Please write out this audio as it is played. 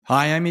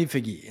Hi, I'm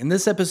Ifigi. In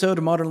this episode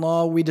of Modern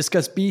Law, we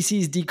discuss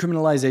BC's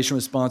decriminalization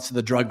response to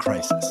the drug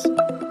crisis.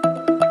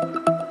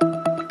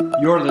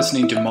 You're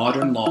listening to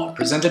Modern Law,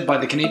 presented by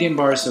the Canadian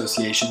Bar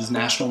Association's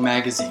National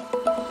Magazine.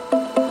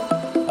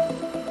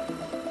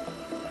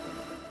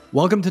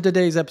 Welcome to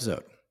today's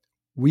episode.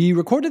 We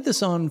recorded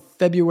this on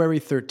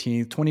February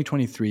 13th,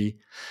 2023,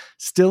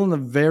 still in the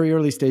very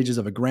early stages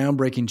of a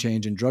groundbreaking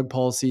change in drug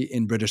policy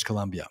in British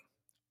Columbia.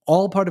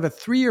 All part of a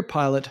 3-year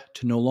pilot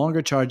to no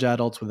longer charge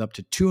adults with up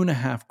to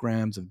 2.5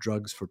 grams of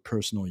drugs for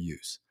personal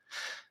use.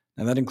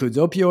 Now that includes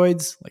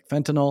opioids like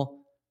fentanyl,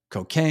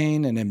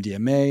 cocaine and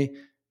MDMA,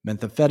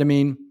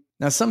 methamphetamine.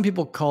 Now some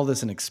people call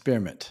this an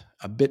experiment,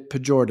 a bit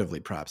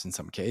pejoratively perhaps in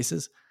some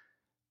cases.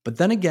 But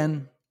then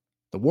again,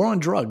 the war on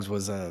drugs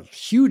was a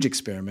huge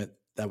experiment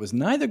that was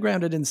neither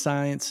grounded in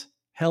science,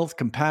 health,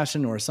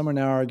 compassion, or some are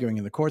now arguing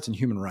in the courts and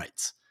human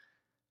rights.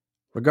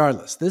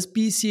 Regardless, this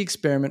BC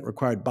experiment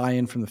required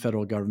buy-in from the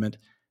federal government,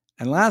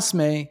 and last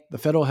May, the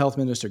federal health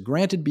minister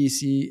granted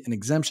BC an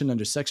exemption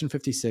under Section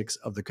 56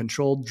 of the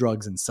Controlled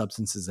Drugs and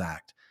Substances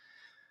Act.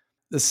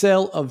 The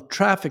sale of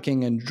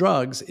trafficking and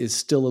drugs is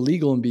still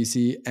illegal in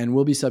BC and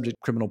will be subject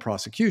to criminal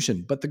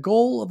prosecution, but the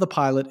goal of the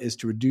pilot is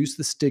to reduce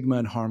the stigma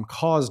and harm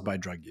caused by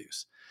drug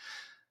use.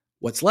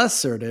 What's less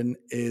certain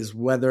is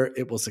whether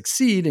it will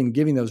succeed in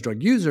giving those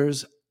drug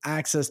users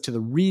access to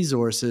the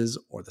resources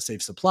or the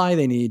safe supply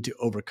they need to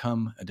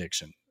overcome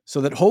addiction,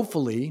 so that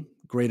hopefully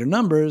greater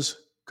numbers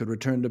could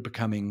return to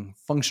becoming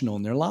functional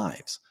in their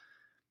lives.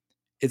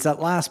 It's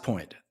that last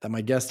point that my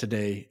guest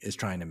today is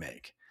trying to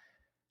make.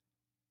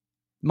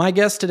 My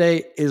guest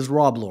today is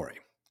Rob Laurie,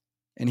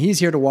 and he's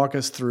here to walk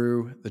us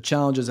through the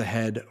challenges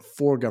ahead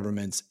for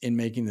governments in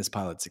making this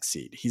pilot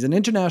succeed. He's an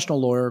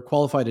international lawyer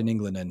qualified in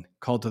England and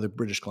called to the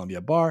British Columbia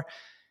Bar.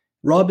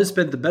 Rob has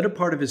spent the better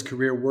part of his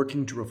career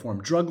working to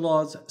reform drug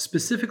laws,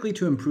 specifically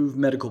to improve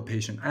medical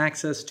patient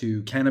access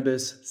to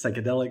cannabis,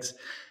 psychedelics,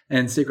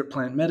 and sacred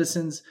plant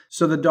medicines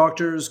so that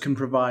doctors can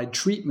provide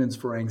treatments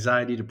for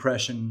anxiety,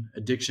 depression,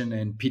 addiction,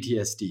 and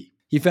PTSD.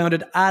 He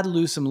founded Ad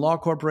Lucem Law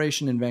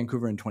Corporation in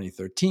Vancouver in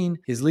 2013.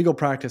 His legal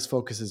practice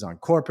focuses on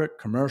corporate,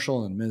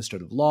 commercial, and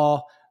administrative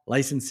law,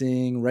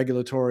 licensing,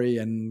 regulatory,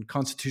 and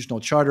constitutional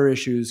charter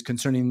issues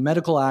concerning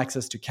medical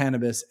access to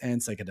cannabis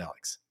and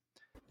psychedelics.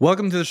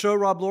 Welcome to the show,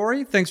 Rob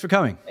Laurie. Thanks for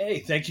coming.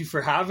 Hey, thank you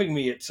for having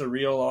me. It's a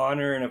real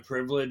honor and a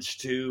privilege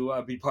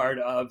to be part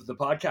of the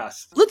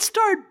podcast. Let's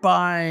start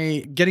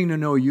by getting to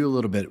know you a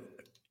little bit.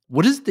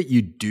 What is it that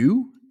you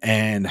do,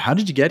 and how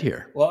did you get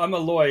here? Well, I'm a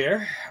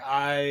lawyer.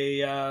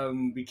 I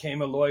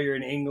became a lawyer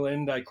in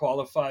England. I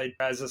qualified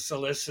as a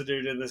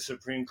solicitor to the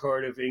Supreme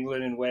Court of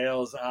England and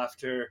Wales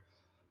after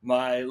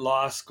my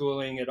law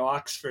schooling at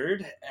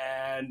Oxford,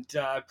 and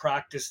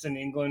practiced in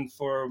England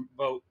for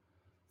about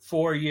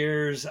 4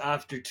 years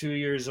after 2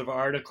 years of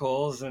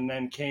articles, and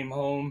then came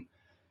home,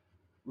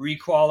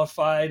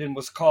 requalified, and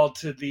was called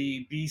to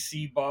the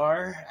BC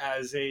Bar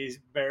as a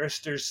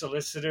barrister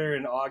solicitor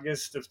in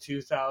August of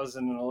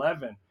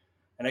 2011.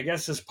 And I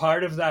guess as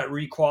part of that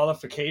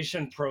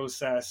requalification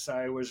process,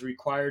 I was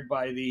required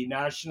by the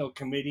National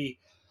Committee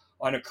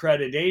on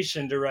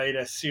Accreditation to write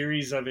a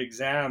series of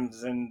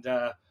exams, and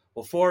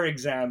 4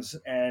 exams.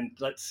 And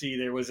let's see,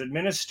 there was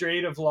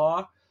administrative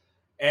law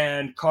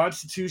and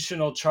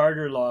constitutional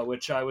charter law,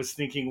 which I was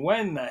thinking,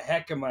 when the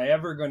heck am I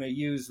ever going to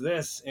use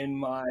this in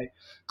my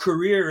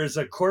career as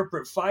a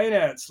corporate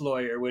finance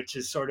lawyer, which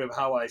is sort of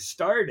how I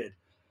started.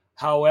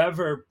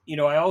 However,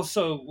 I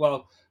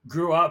also,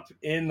 grew up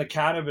in the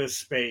cannabis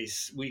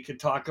space. We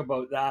could talk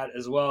about that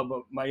as well.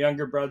 But my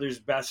younger brother's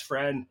best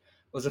friend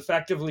was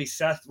effectively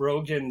Seth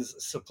Rogen's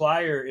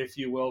supplier, if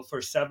you will, for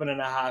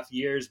 7.5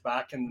 years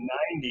back in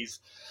the 90s.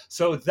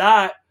 So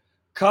that,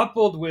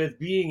 coupled with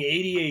being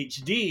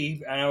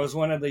ADHD, and I was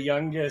one of the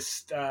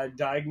youngest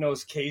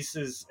diagnosed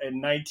cases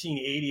in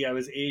 1980. I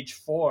was age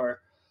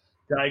 4,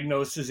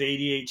 diagnosed as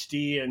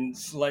ADHD, and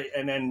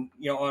then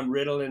on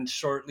Ritalin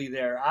shortly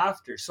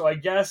thereafter. So I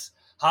guess,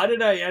 how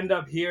did I end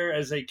up here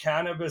as a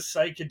cannabis,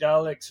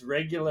 psychedelics,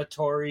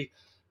 regulatory,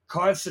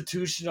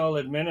 constitutional,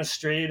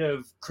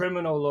 administrative,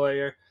 criminal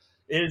lawyer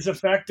is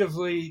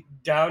effectively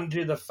down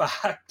to the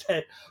fact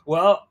that,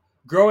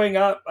 growing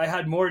up, I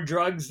had more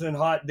drugs than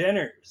hot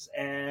dinners,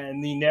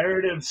 and the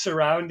narrative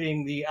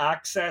surrounding the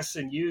access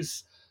and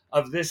use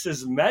of this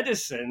as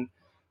medicine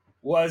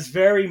was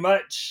very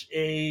much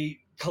a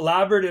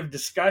collaborative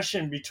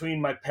discussion between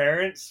my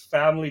parents,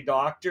 family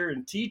doctor,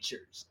 and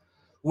teachers,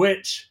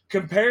 which,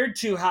 compared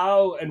to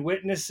how and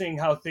witnessing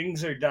how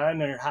things are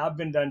done or have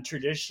been done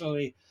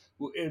traditionally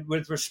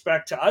with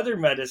respect to other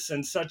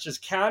medicines such as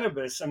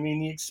cannabis,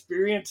 the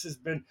experience has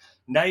been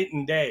night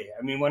and day.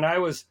 When I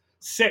was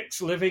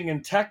 6 living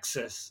in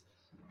Texas,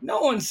 no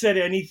one said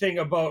anything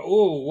about,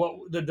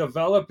 what the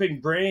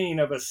developing brain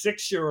of a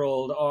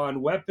 6-year-old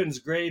on weapons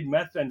grade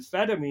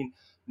methamphetamine.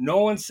 No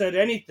one said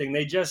anything.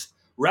 They just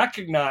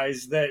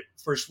recognized that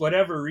for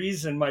whatever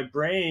reason, my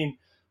brain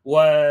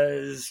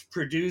was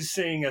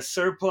producing a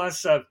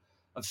surplus of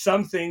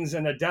some things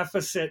and a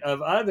deficit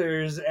of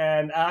others,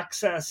 and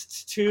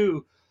access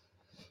to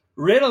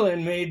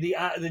Ritalin made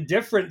the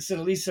difference, at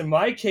least in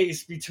my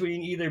case,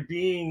 between either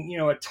being,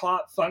 a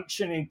top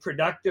functioning,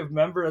 productive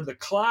member of the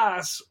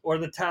class or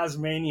the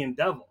Tasmanian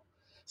devil.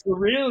 So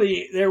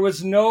really, there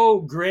was no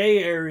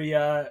gray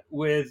area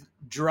with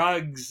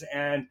drugs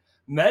and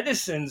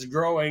medicines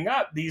growing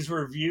up. These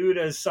were viewed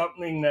as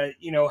something that,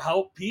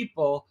 help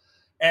people,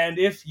 and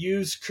if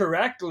used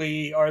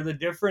correctly, are the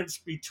difference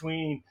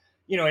between,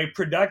 a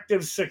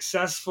productive,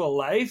 successful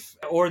life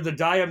or the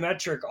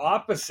diametric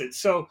opposite.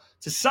 So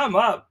to sum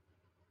up,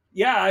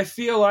 yeah, I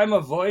feel I'm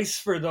a voice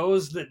for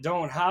those that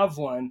don't have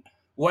one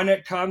when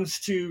it comes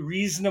to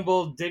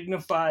reasonable,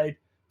 dignified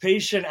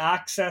patient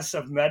access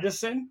of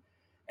medicine.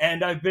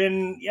 And I've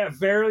been,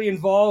 very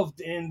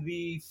involved in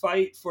the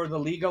fight for the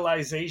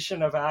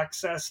legalization of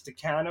access to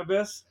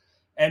cannabis,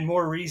 and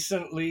more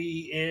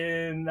recently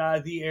in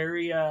the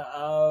area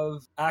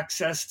of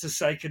access to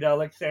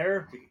psychedelic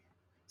therapy.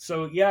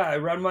 So, yeah, I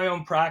run my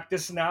own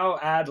practice now,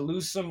 Ad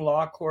Lucem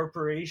Law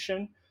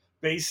Corporation,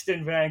 based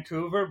in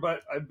Vancouver,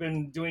 but I've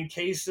been doing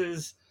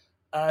cases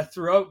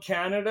throughout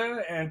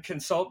Canada and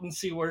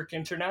consultancy work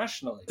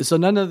internationally. So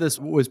none of this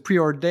was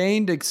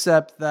preordained,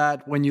 except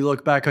that when you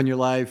look back on your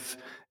life,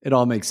 it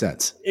all makes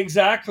sense.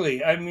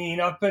 Exactly. I mean,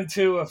 up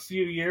until a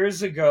few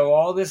years ago,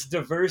 all this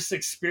diverse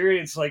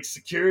experience, like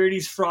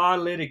securities fraud,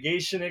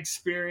 litigation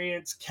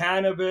experience,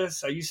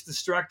 cannabis. I used to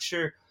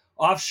structure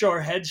offshore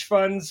hedge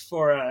funds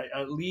for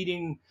a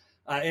leading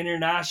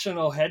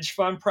international hedge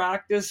fund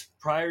practice.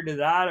 Prior to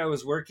that, I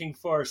was working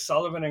for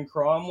Sullivan and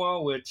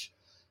Cromwell, which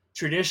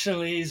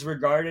traditionally is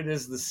regarded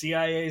as the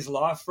CIA's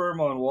law firm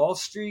on Wall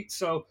Street.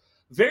 So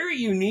very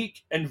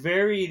unique and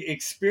varied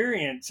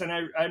experience, and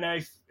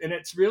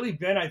it's really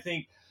been, I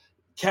think,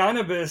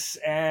 cannabis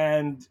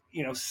and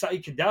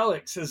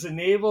psychedelics has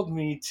enabled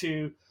me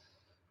to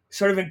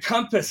sort of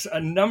encompass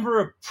a number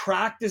of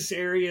practice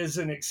areas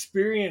and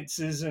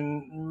experiences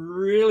and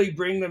really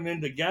bring them in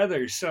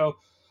together. So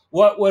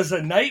what was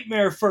a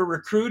nightmare for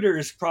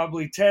recruiters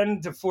probably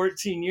 10 to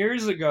 14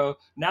 years ago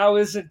now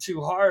isn't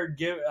too hard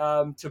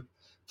to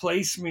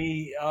place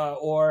me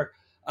or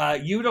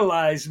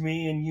utilize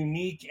me in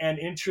unique and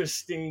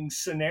interesting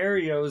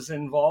scenarios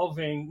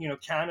involving,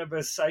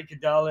 cannabis,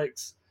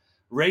 psychedelics,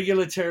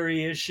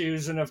 regulatory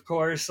issues, and of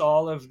course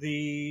all of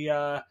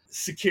the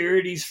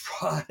securities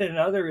fraud and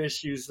other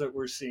issues that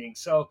we're seeing.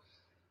 So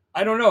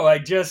I don't know. I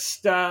guess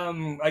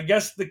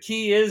the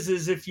key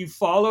is if you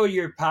follow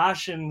your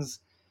passions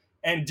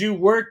and do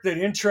work that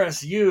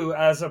interests you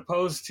as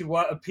opposed to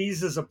what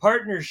appeases a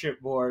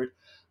partnership board,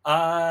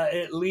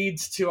 it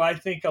leads to, I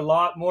think, a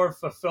lot more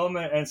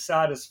fulfillment and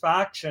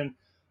satisfaction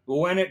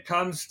when it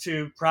comes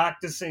to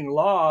practicing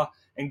law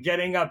and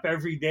getting up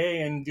every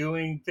day and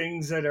doing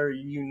things that are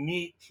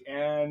unique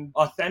and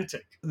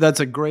authentic. That's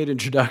a great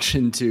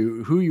introduction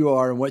to who you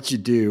are and what you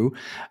do.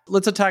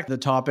 Let's attack the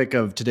topic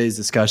of today's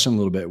discussion a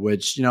little bit,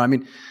 which,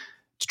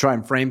 to try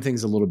and frame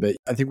things a little bit,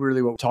 I think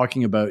really what we're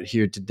talking about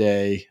here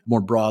today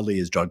more broadly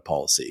is drug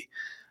policy.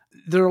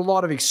 There are a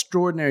lot of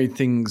extraordinary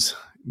things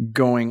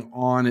going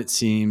on, it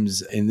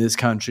seems, in this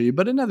country,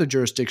 but in other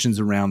jurisdictions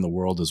around the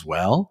world as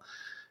well.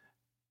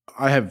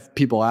 I have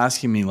people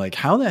asking me, like,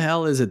 how the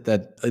hell is it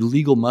that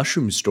illegal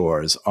mushroom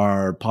stores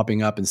are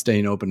popping up and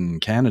staying open in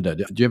Canada?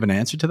 Do you have an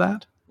answer to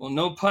that? Well,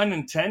 no pun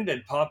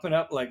intended, popping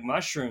up like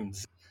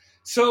mushrooms.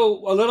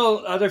 So, a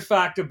little other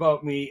fact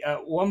about me.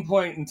 At one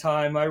point in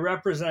time, I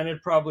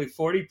represented probably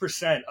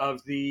 40%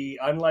 of the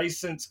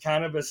unlicensed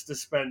cannabis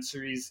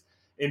dispensaries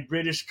in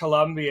British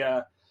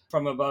Columbia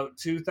from about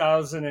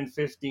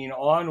 2015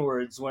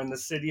 onwards, when the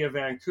city of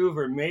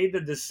Vancouver made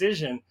the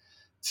decision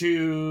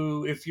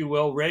to, if you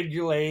will,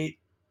 regulate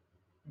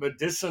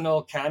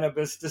medicinal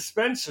cannabis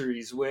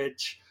dispensaries,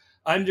 which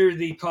under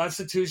the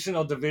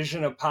constitutional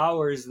division of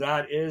powers,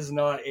 that is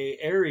not a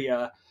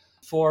area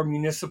for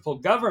municipal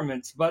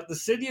governments. But the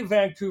city of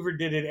Vancouver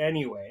did it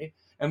anyway.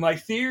 And my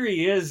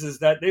theory is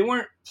that they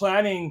weren't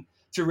planning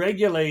to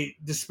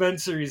regulate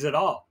dispensaries at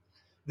all.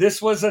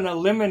 This was an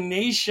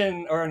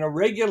elimination or a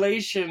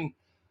regulation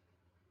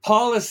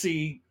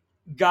policy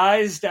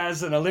guised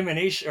as an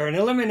elimination, or an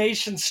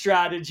elimination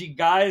strategy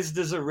guised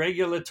as a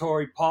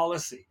regulatory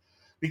policy.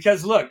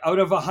 Because look, out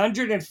of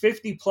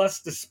 150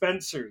 plus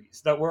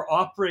dispensaries that were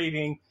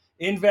operating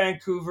in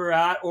Vancouver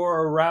at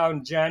or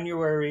around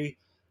January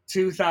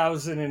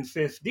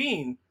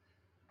 2015,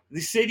 the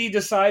city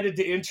decided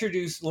to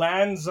introduce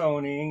land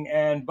zoning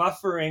and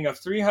buffering of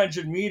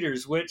 300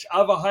 meters, which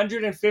of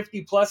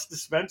 150 plus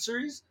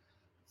dispensaries,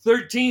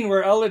 13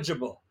 were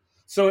eligible.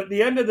 So at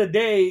the end of the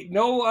day,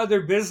 no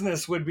other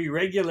business would be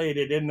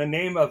regulated in the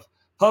name of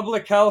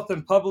public health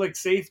and public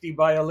safety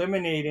by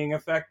eliminating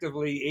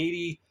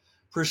effectively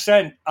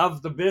 80%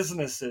 of the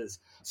businesses.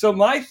 So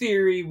my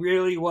theory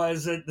really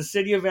was that the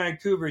city of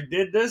Vancouver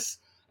did this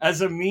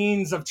as a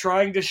means of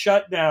trying to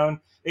shut down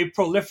a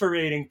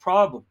proliferating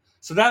problem.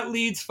 So that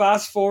leads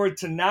fast forward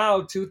to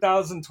now,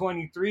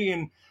 2023,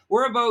 and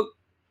we're about,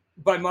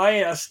 by my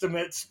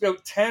estimates,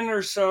 about 10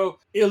 or so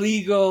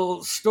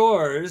illegal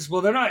stores.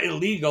 Well, they're not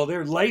illegal.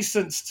 They're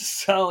licensed to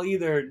sell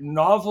either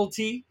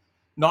novelty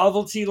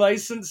novelty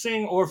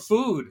licensing or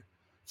food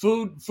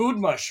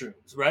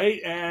mushrooms,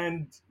 right?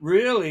 And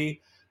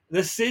really,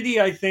 the city,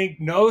 I think,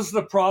 knows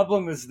the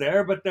problem is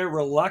there, but they're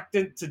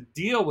reluctant to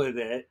deal with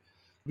it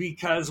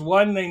because,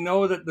 one, they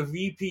know that the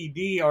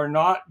VPD are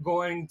not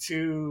going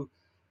to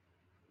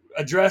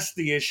address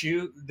the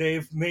issue.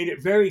 They've made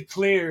it very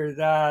clear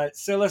that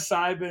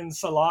psilocybin,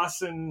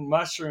 psilocin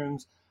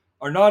mushrooms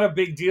are not a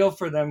big deal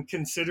for them,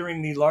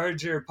 considering the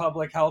larger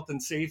public health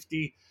and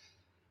safety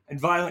and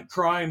violent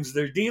crimes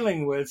they're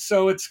dealing with.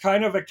 So it's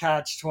kind of a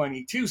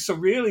catch-22. So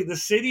really, the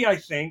city, I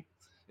think,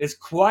 is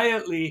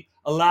quietly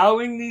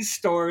allowing these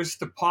stores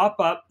to pop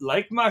up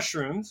like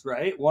mushrooms,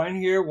 right? One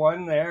here,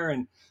 one there,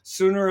 and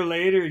sooner or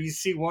later, you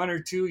see one or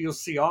two, you'll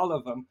see all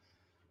of them.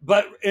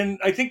 And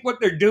I think what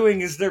they're doing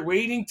is they're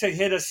waiting to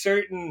hit a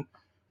certain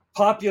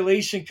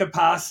population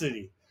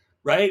capacity,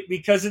 right?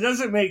 Because it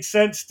doesn't make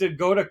sense to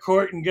go to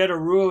court and get a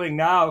ruling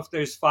now if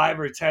there's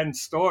 5 or 10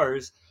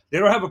 stores. They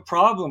don't have a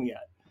problem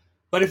yet.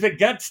 But if it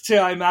gets to,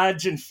 I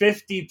imagine,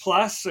 50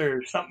 plus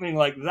or something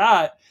like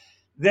that,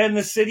 then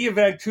the city of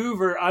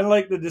Vancouver,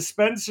 unlike the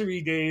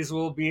dispensary days,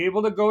 will be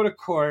able to go to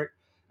court.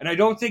 And I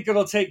don't think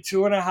it'll take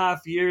 2.5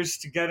 years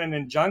to get an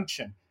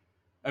injunction.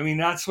 I mean,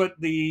 that's what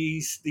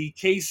the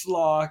case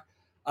law,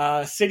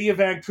 City of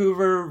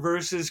Vancouver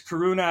versus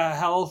Karuna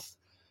Health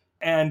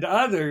and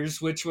others,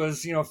 which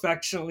was,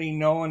 affectionately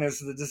known as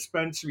the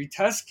dispensary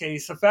test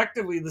case.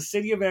 Effectively, the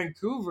City of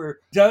Vancouver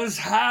does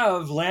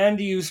have land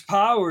use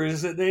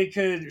powers that they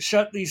could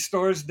shut these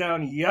stores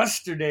down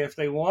yesterday if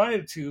they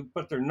wanted to,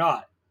 but they're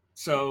not.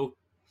 So,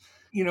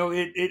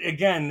 it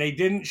again, they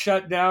didn't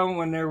shut down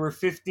when there were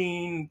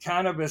 15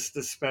 cannabis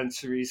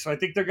dispensaries. So I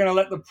think they're going to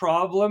let the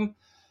problem,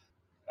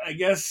 I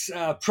guess,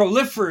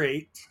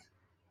 proliferate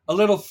a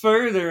little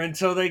further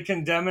until they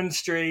can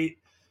demonstrate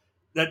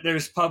that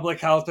there's public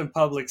health and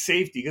public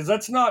safety. Because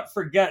let's not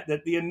forget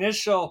that the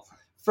initial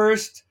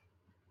first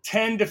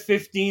 10 to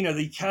 15 of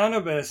the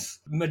cannabis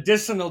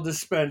medicinal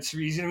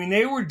dispensaries, I mean,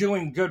 they were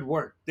doing good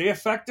work. They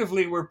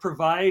effectively were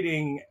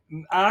providing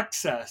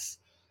access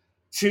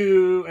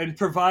to and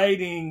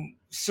providing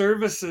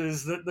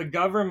services that the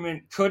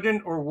government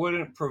couldn't or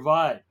wouldn't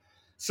provide.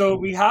 So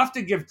we have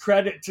to give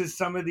credit to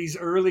some of these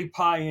early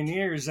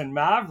pioneers and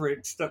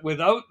mavericks that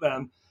without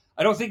them,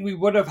 I don't think we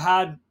would have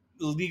had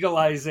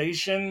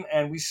legalization,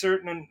 and we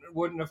certainly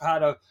wouldn't have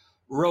had a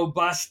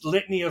robust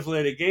litany of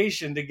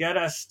litigation to get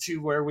us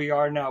to where we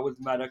are now with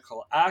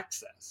medical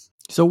access.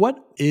 So what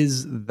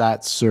is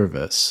that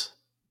service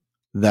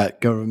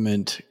that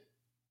government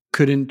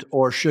couldn't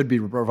or should be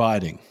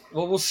providing?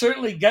 Well, we'll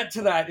certainly get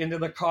to that into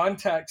the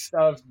context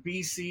of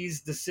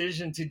BC's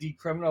decision to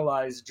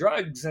decriminalize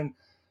drugs. And,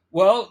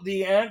 well,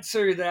 the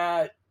answer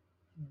that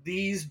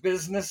these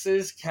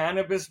businesses,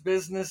 cannabis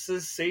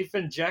businesses, safe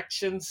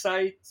injection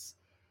sites,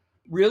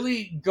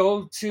 really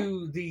go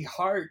to the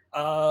heart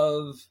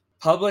of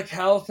public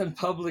health and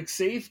public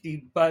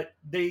safety, but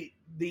the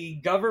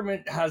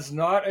government has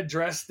not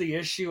addressed the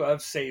issue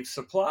of safe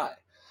supply.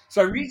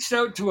 So I reached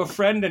out to a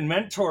friend and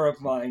mentor of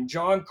mine,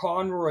 John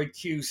Conroy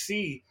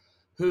QC,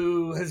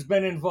 who has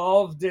been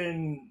involved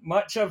in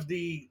much of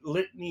the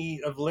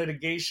litany of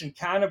litigation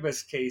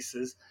cannabis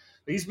cases.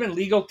 He's been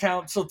legal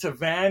counsel to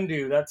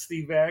VANDU, that's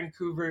the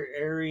Vancouver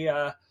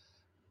area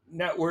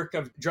network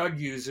of drug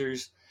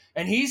users.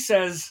 And he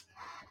says,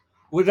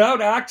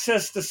 without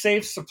access to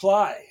safe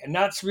supply, and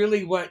that's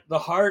really what the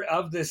heart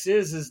of this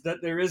is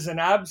that there is an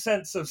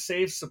absence of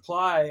safe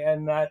supply,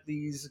 and that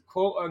these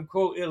quote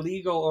unquote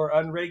illegal or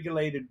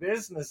unregulated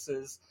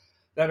businesses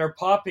that are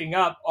popping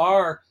up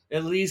are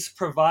at least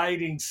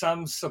providing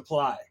some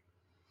supply.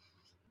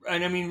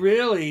 And I mean,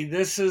 really,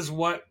 this is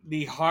what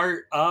the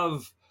heart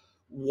of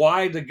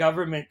why the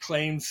government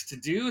claims to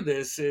do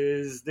this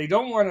is. They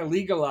don't want to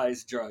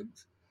legalize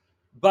drugs,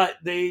 but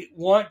they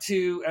want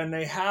to, and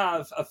they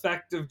have,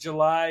 effective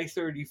July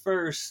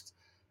 31st,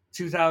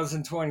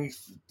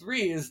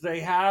 2023, is they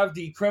have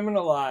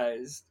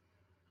decriminalized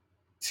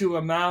to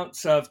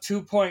amounts of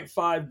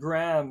 2.5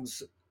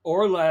 grams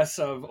or less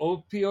of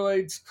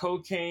opioids,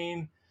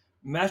 cocaine,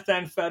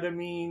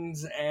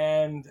 methamphetamines,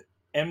 and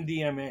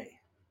MDMA.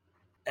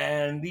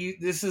 And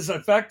this is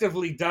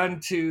effectively done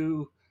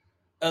to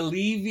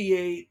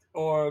alleviate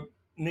or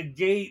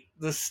negate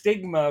the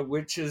stigma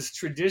which is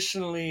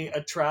traditionally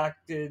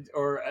attracted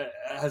or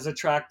has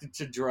attracted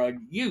to drug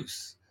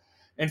use.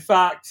 In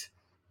fact,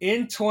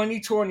 in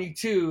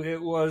 2022,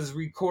 it was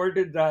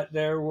recorded that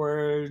there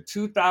were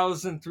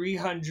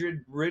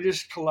 2,300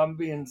 British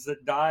Columbians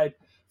that died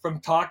from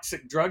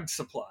toxic drug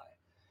supply.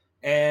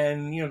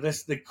 And,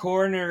 the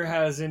coroner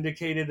has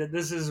indicated that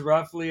this is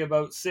roughly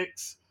about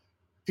 6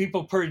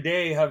 people per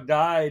day have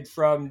died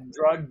from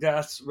drug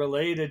deaths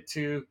related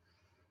to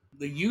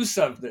the use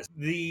of this.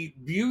 The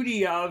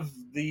beauty of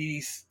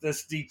this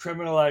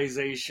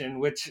decriminalization,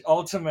 which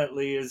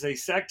ultimately is a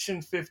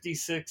Section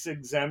 56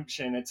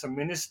 exemption, it's a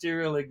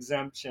ministerial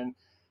exemption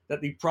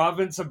that the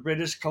province of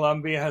British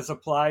Columbia has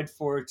applied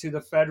for to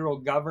the federal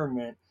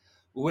government,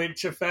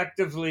 which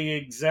effectively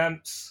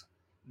exempts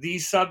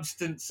these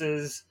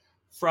substances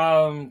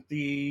from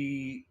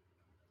the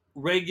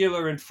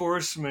regular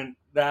enforcement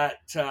that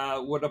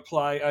would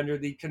apply under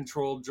the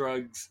Controlled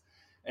Drugs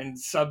and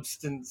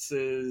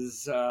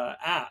Substances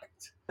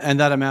Act. And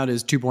that amount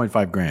is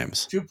 2.5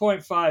 grams.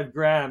 2.5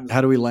 grams.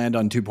 How do we land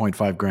on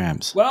 2.5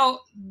 grams?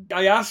 Well,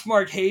 I asked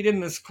Mark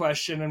Hayden this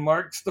question, and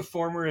Mark's the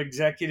former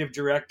executive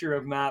director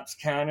of MAPS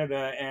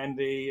Canada and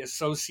the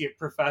associate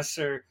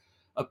professor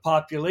of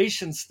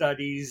population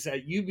studies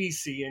at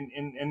UBC.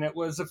 And it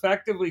was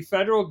effectively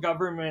federal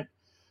government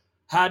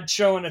had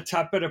shown a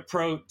tepid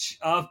approach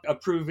of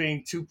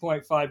approving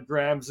 2.5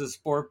 grams as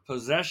sport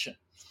possession.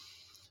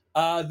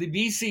 The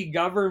BC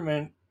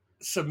government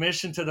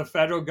submission to the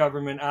federal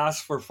government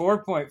asked for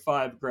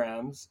 4.5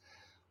 grams,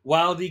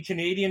 while the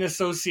Canadian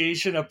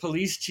Association of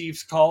Police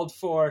Chiefs called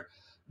for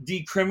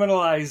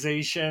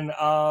decriminalization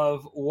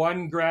of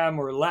 1 gram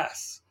or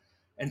less.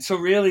 And so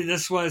really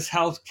this was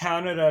Health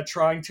Canada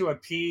trying to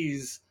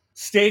appease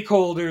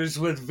stakeholders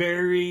with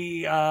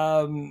very,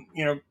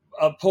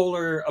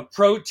 polar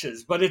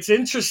approaches. But it's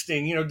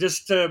interesting,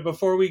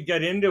 before we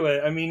get into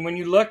it, I mean, when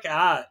you look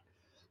at,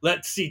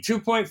 let's see,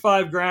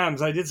 2.5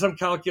 grams, I did some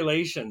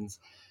calculations.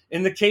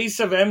 In the case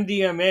of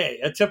MDMA,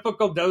 a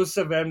typical dose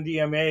of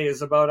MDMA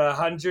is about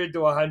 100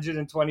 to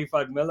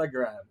 125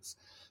 milligrams.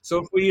 So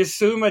if we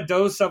assume a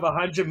dose of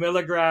 100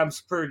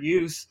 milligrams per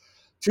use,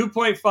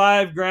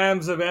 2.5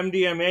 grams of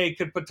MDMA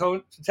could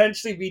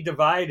potentially be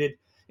divided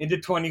into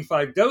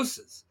 25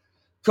 doses.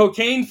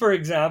 Cocaine, for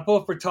example,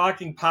 if we're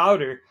talking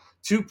powder,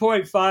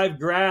 2.5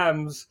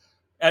 grams,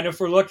 and if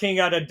we're looking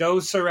at a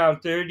dose around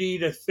 30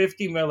 to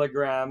 50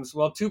 milligrams,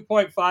 well,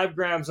 2.5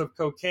 grams of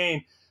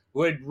cocaine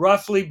would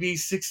roughly be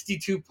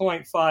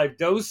 62.5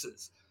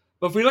 doses.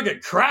 But if we look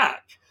at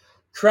crack,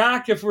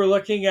 if we're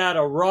looking at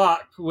a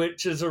rock,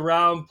 which is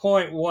around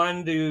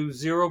 0.1 to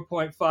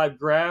 0.5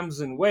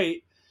 grams in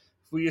weight,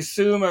 if we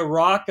assume a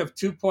rock of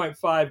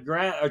 2.5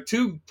 grams or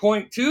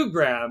 2.2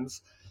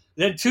 grams,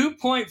 then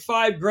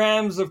 2.5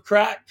 grams of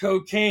crack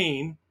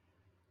cocaine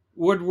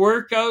would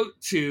work out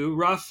to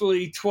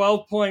roughly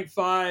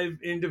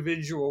 12.5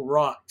 individual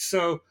rocks.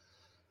 So,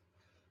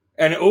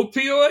 and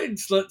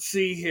opioids, let's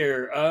see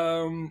here.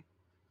 I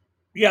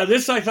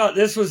thought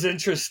this was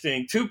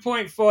interesting.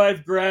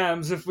 2.5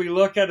 grams, if we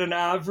look at an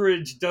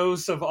average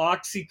dose of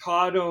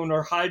oxycodone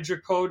or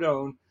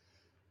hydrocodone,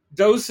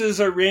 doses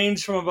are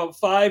ranged from about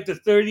 5 to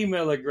 30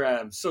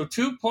 milligrams. So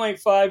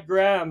 2.5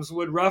 grams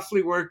would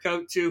roughly work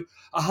out to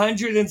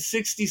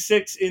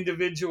 166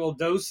 individual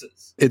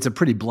doses. It's a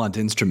pretty blunt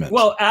instrument.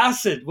 Well,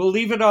 acid, we'll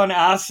leave it on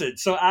acid.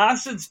 So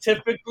acid's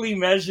typically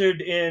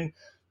measured in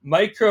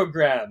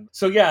micrograms.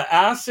 So yeah,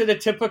 acid, a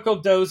typical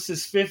dose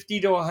is 50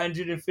 to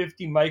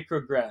 150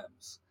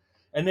 micrograms.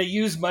 And they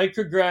use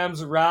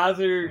micrograms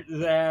rather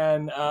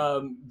than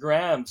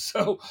grams.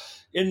 So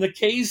in the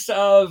case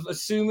of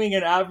assuming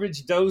an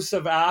average dose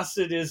of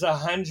acid is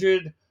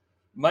 100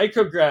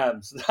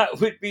 micrograms, that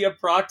would be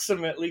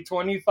approximately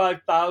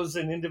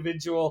 25,000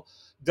 individual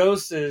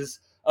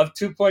doses of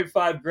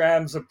 2.5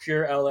 grams of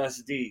pure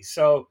LSD.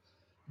 So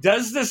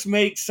does this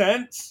make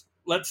sense?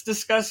 Let's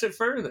discuss it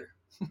further.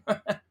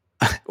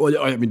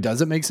 Well, I mean,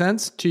 does it make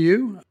sense to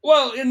you?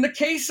 Well, in the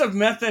case of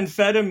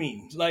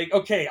methamphetamine,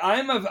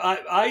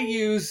 I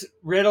use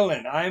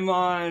Ritalin. I'm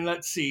on,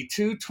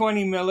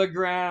 220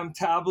 milligram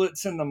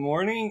tablets in the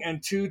morning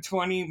and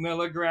 220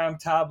 milligram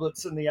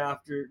tablets in the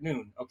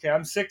afternoon. Okay,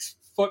 I'm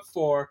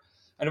 6'4"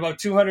 and about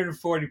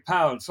 240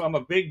 pounds. So I'm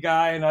a big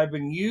guy, and I've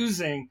been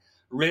using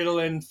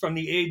Ritalin from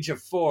the age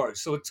of 4.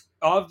 So it's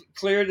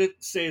clear to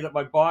say that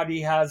my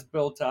body has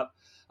built up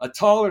a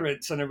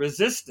tolerance and a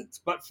resistance.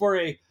 But for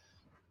a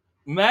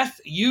meth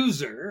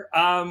user,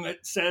 it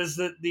says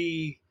that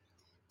the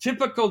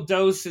typical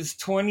dose is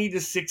 20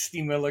 to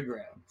 60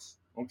 milligrams.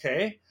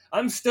 Okay.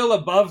 I'm still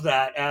above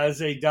that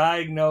as a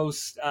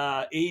diagnosed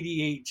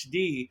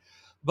ADHD.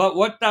 But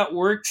what that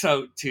works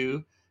out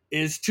to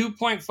is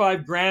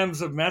 2.5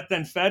 grams of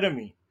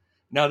methamphetamine.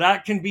 Now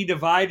that can be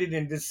divided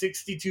into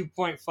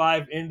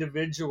 62.5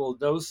 individual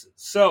doses.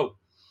 So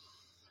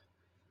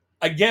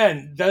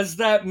again, does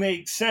that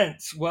make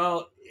sense?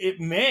 Well, it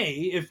may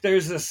if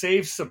there's a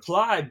safe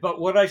supply,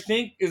 but what I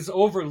think is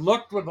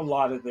overlooked with a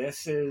lot of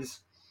this is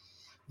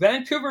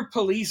Vancouver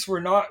police were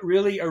not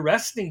really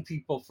arresting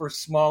people for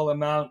small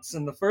amounts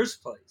in the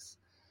first place.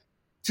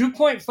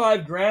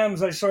 2.5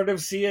 grams, I sort of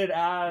see it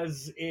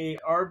as an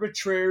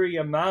arbitrary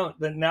amount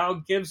that now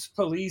gives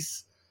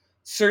police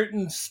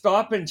certain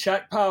stop and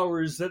check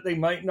powers that they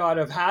might not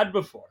have had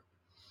before.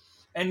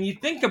 And you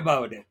think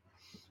about it,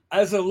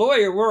 as a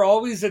lawyer, we're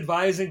always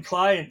advising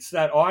clients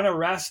that on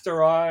arrest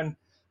or on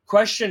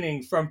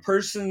questioning from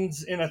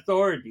persons in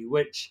authority,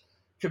 which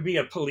could be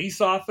a police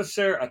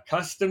officer, a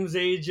customs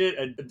agent,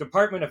 a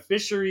Department of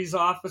Fisheries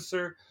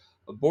officer,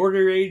 a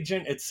border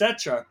agent,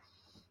 etc.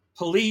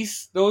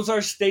 Police, those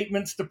are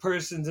statements to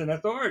persons in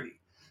authority.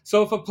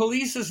 So if a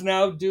police is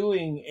now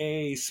doing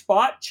a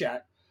spot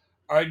check,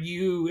 are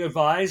you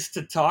advised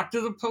to talk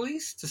to the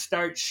police, to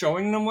start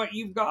showing them what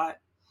you've got?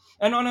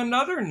 And on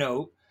another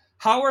note,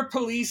 how are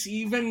police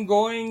even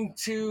going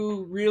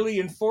to really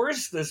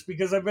enforce this?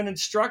 Because I've been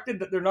instructed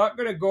that they're not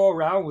going to go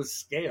around with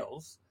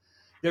scales.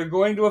 they're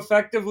going to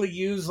effectively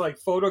use like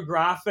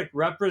photographic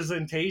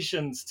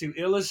representations to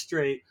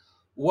illustrate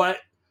what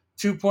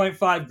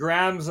 2.5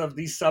 grams of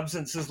these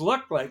substances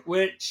look like,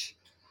 which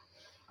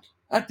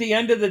at the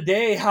end of the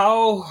day,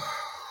 how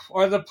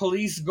are the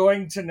police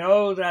going to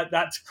know that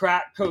that's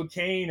crack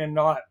cocaine and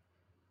not,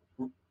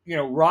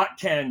 rock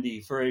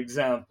candy, for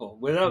example,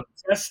 without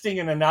testing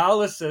and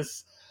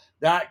analysis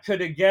that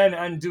could again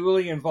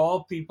unduly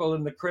involve people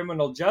in the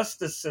criminal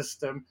justice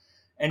system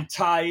and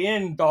tie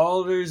in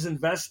dollars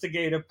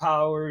investigative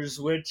powers,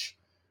 which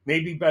may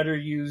be better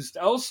used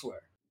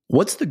elsewhere.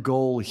 What's the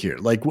goal here?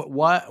 Like,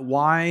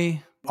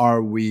 why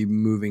are we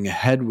moving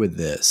ahead with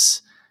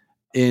this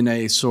in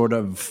a sort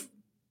of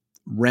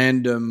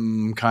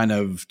random kind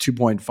of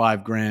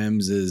 2.5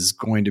 grams is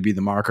going to be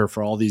the marker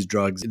for all these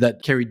drugs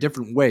that carry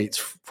different weights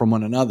from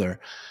one another?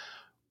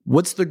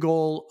 What's the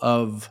goal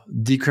of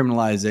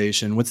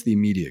decriminalization? What's the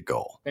immediate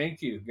goal?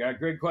 Thank you. Yeah,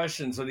 great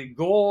question. So the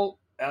goal,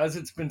 as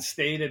it's been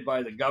stated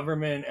by the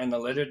government and the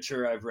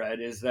literature I've read,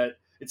 is that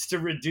it's to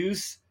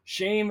reduce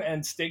shame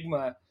and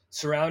stigma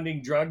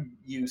surrounding drug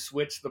use,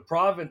 which the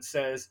province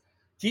says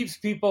keeps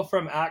people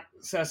from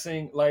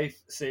accessing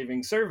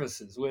life-saving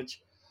services,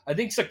 which I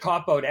think is a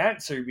cop-out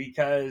answer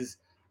because,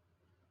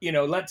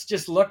 let's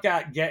just look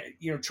at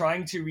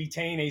trying to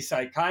retain a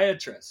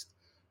psychiatrist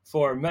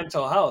for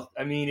mental health.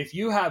 I mean, if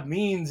you have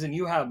means and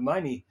you have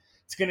money,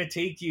 it's going to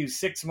take you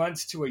 6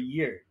 months to a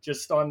year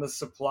just on the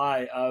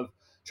supply of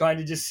trying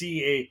to just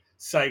see a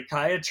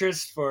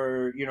psychiatrist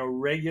for,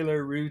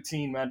 regular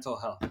routine mental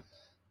health.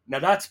 Now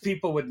that's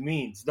people with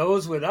means.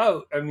 Those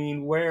without, I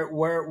mean, where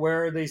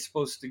are they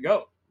supposed to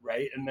go,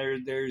 right? And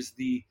there's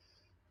the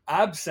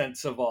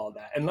absence of all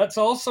that. And let's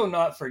also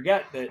not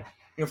forget that,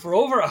 for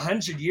over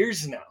 100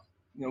 years now,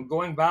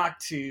 going back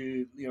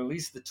to, at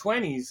least the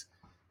 20s,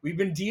 we've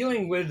been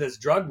dealing with this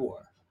drug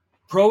war,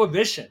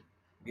 prohibition.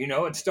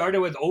 It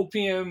started with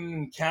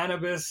opium,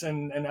 cannabis,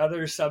 and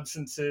other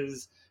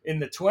substances in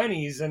the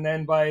 20s. And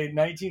then by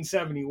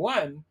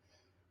 1971,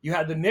 you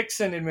had the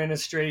Nixon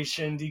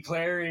administration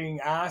declaring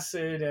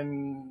acid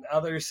and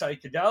other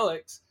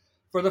psychedelics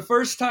for the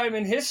first time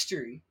in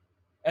history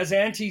as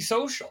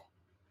antisocial.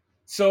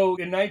 So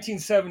in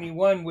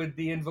 1971, with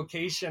the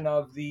invocation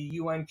of the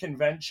UN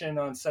Convention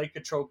on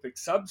Psychotropic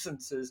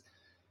Substances,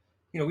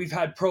 we've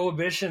had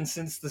prohibition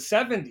since the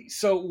 70s.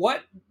 So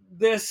what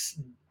this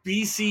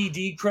BC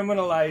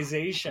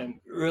decriminalization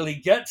really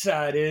gets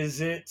at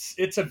is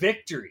it's a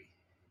victory.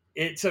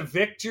 It's a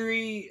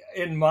victory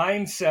in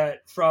mindset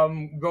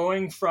from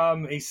going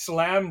from a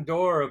slam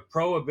door of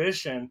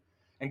prohibition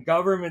and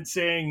government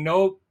saying,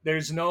 nope,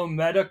 there's no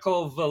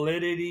medical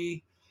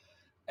validity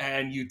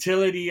and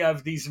utility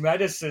of these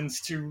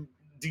medicines, to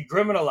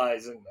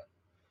decriminalizing them,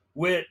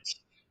 which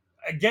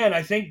again,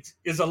 I think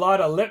is a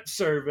lot of lip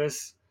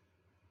service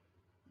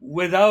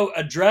without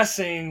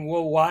addressing,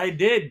 well, why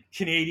did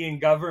Canadian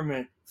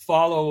government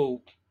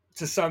follow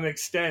to some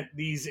extent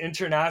these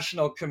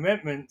international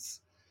commitments,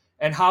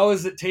 and how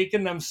has it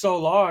taken them so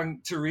long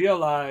to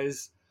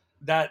realize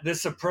that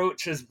this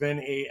approach has been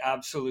a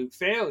absolute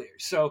failure?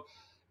 So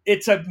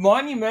it's a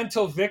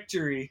monumental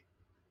victory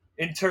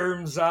in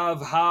terms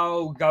of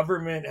how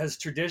government has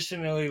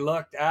traditionally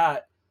looked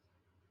at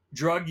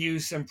drug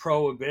use and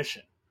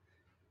prohibition.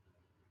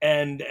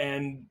 And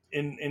in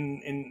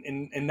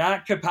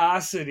that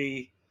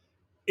capacity,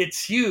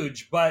 it's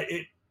huge, but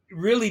it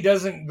really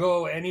doesn't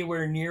go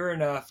anywhere near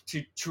enough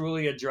to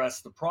truly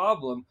address the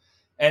problem.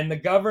 And the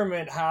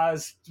government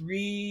has 3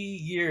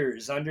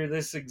 years under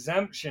this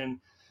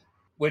exemption,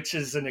 which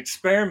is an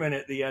experiment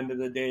at the end of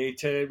the day,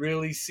 to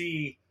really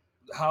see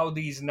how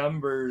these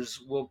numbers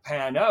will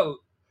pan out.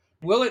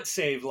 Will it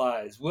save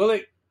lives? Will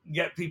it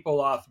get people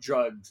off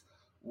drugs?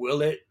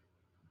 Will it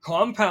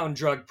compound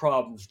drug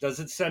problems? Does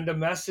it send a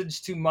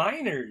message to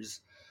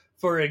minors,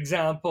 for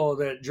example,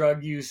 that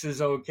drug use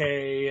is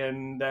okay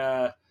and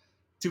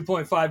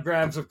 2.5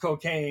 grams of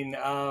cocaine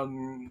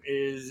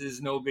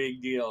is no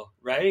big deal,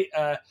 right?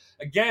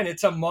 Again,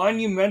 it's a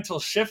monumental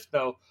shift,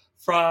 though,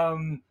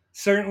 from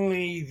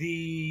certainly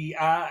the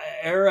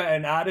era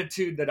and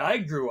attitude that I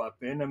grew up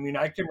in. I mean,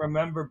 I can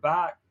remember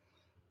back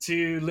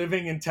to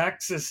living in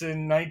Texas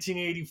in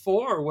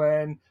 1984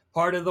 when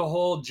part of the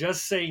whole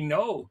just say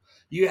no,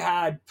 you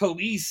had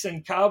police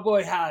and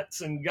cowboy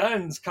hats and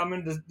guns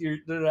coming to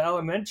the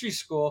elementary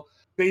school,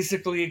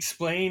 basically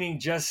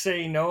explaining just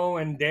say no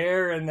and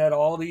dare, and that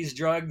all these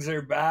drugs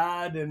are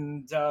bad,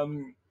 and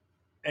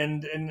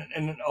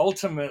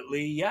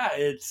ultimately, yeah,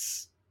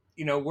 it's,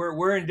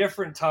 we're in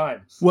different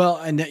times. Well,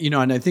 and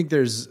I think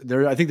there's a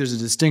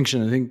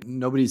distinction. I think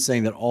nobody's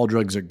saying that all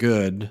drugs are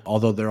good,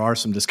 although there are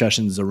some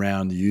discussions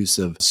around the use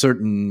of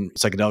certain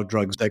psychedelic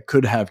drugs that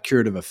could have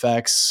curative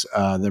effects.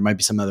 There might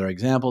be some other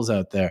examples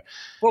out there.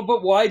 Well,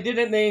 but why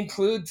didn't they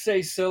include, say,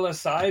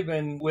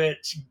 psilocybin,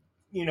 which,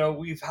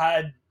 we've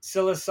had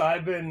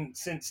psilocybin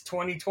since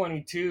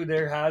 2022.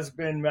 There has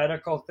been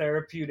medical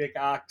therapeutic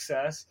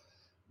access.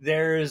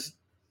 There's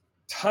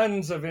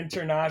tons of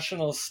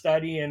international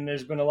study, and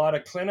there's been a lot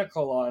of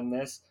clinical on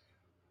this.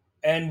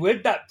 And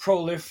with that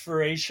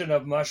proliferation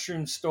of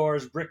mushroom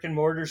stores, brick and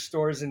mortar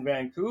stores in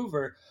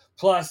Vancouver,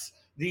 plus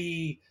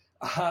the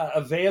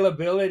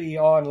availability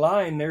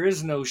online, there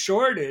is no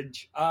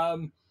shortage.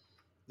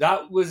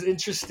 That was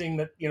interesting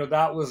that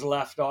that was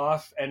left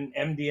off, and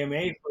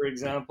MDMA, for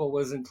example,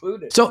 was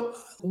included. So,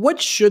 what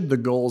should the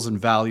goals and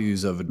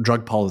values of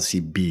drug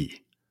policy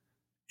be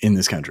in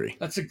this country?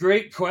 That's a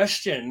great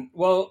question.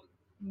 Well,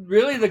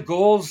 really, the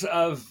goals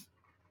of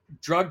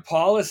drug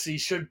policy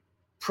should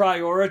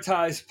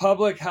prioritize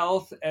public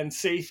health and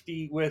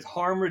safety with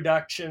harm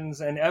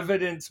reductions and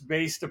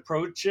evidence-based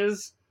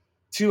approaches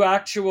to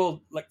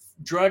actual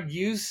drug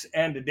use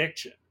and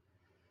addiction.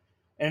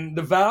 And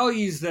the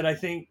values that I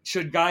think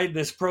should guide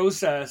this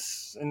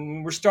process,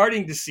 and we're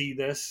starting to see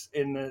this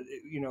in the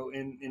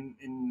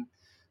in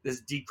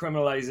this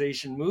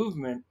decriminalization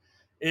movement,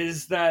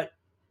 is that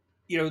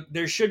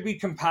there should be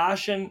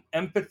compassion,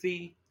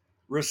 empathy,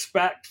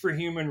 respect for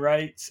human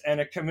rights,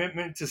 and a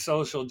commitment to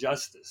social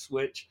justice,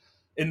 which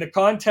in the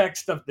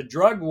context of the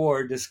drug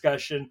war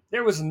discussion,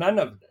 there was none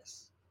of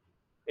this.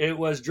 It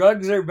was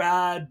drugs are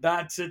bad,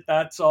 that's it,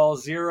 that's all,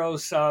 zero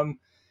sum.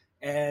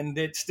 And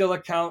it still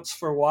accounts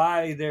for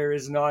why there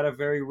is not a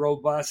very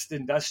robust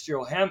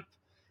industrial hemp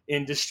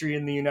industry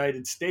in the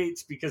United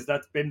States, because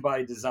that's been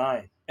by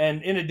design.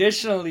 And in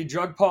additionally,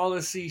 drug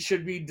policy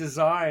should be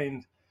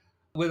designed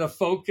with a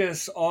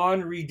focus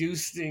on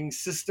reducing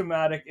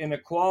systematic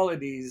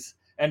inequalities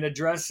and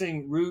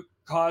addressing root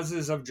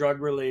causes of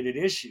drug-related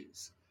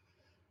issues.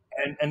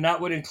 And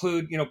that would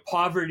include,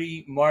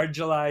 poverty,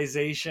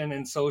 marginalization,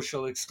 and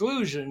social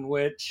exclusion,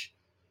 which,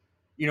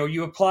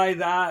 you apply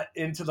that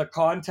into the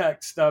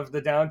context of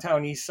the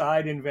downtown east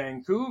side in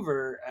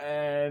Vancouver,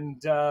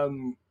 and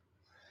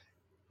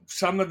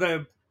some of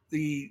the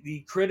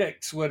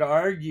critics would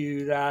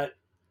argue that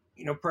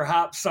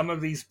perhaps some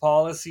of these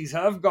policies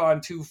have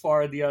gone too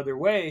far the other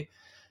way,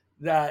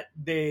 that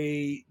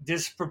they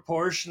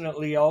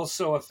disproportionately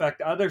also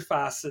affect other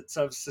facets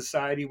of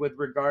society with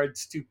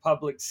regards to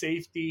public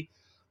safety,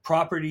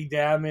 property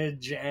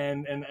damage,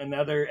 and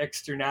other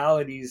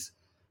externalities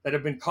that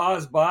have been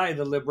caused by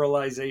the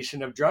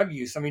liberalization of drug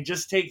use. I mean,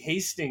 just take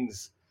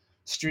Hastings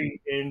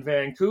Street in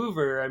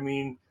Vancouver. I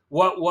mean,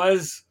 what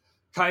was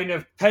kind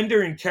of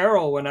Pender and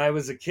Carroll when I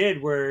was a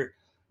kid, where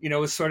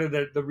was sort of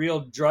the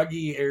real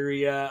druggy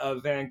area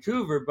of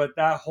Vancouver, but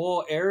that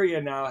whole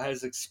area now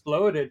has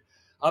exploded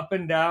up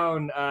and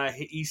down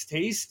East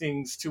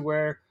Hastings to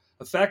where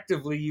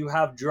effectively you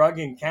have drug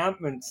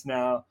encampments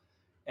now.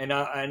 And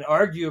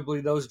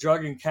arguably those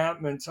drug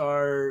encampments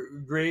are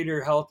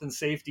greater health and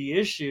safety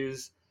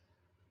issues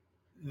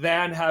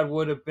than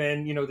would have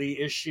been, the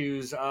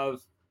issues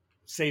of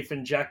safe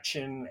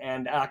injection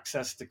and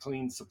access to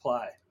clean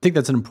supply. I think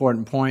that's an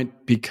important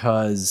point,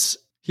 because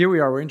here we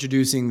are, we're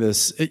introducing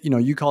this,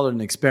 you call it an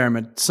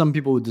experiment. Some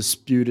people would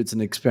dispute it's an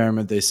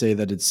experiment. They say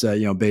that it's,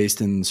 based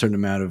in a certain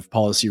amount of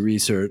policy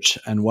research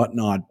and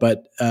whatnot,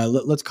 but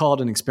let's call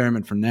it an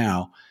experiment for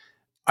now.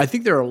 I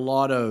think there are a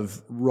lot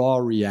of raw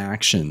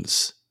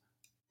reactions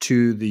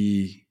to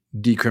the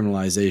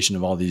decriminalization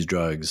of all these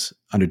drugs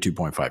under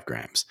 2.5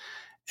 grams.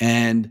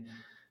 And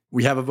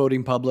we have a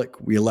voting public.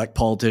 We elect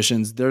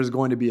politicians. There's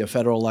going to be a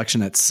federal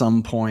election at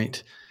some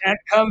point. Can't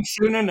come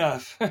soon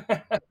enough.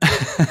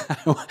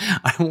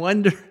 I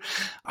wonder,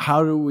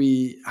 how do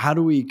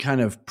we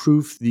kind of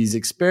proof these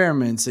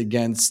experiments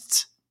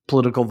against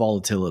political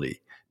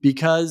volatility?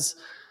 Because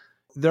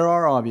there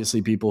are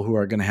obviously people who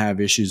are going to have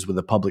issues with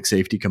a public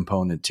safety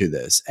component to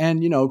this.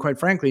 And, quite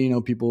frankly,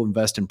 people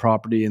invest in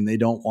property and they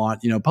don't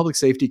want, public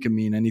safety can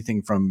mean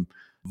anything from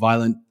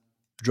violent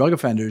drug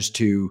offenders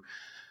to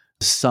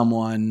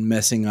someone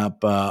messing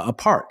up a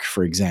park,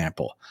 for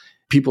example.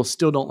 People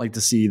still don't like to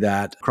see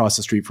that across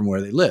the street from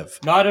where they live.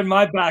 Not in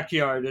my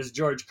backyard, as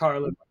George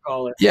Carlin would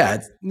call it. Yeah,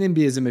 it's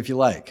NIMBYism, if you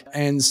like.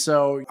 And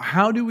so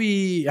how do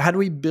we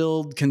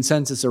build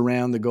consensus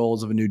around the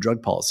goals of a new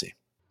drug policy?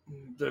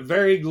 A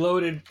very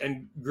loaded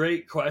and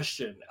great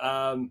question.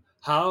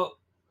 How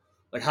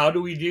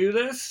do we do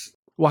this?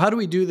 Well, how do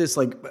we do this?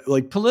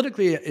 Like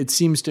politically, it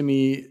seems to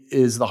me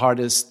is the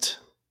hardest.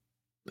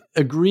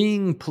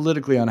 Agreeing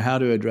politically on how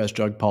to address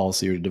drug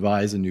policy or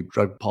devise a new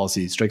drug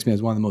policy strikes me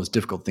as one of the most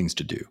difficult things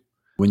to do.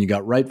 When you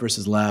got right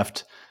versus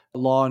left,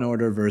 law and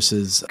order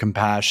versus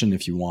compassion,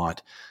 if you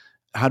want,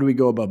 how do we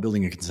go about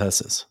building a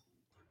consensus?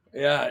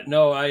 Yeah,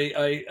 no,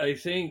 I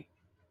think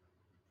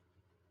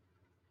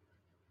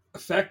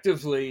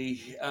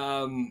effectively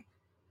harm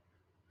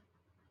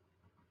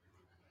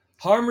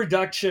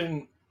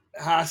reduction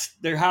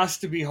there has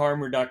to be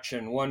harm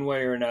reduction one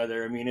way or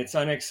another. I mean, it's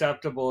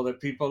unacceptable that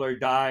people are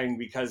dying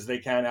because they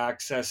can't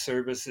access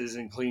services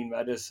and clean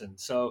medicine.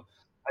 So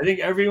I think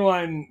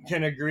everyone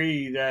can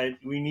agree that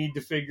we need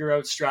to figure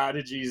out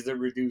strategies that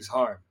reduce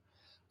harm.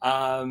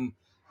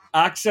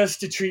 Access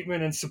to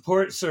treatment and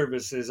support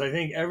services. I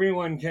think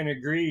everyone can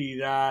agree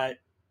that,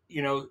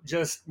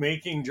 just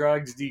making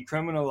drugs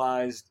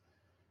decriminalized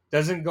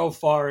doesn't go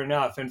far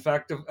enough. In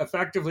fact,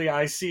 effectively,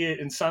 I see it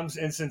in some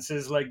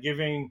instances like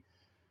giving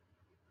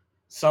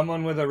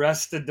someone with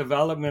arrested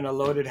development a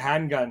loaded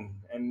handgun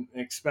and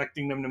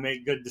expecting them to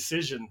make good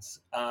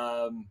decisions.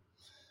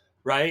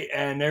 Right.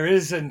 And there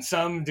is, in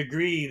some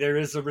degree, there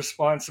is a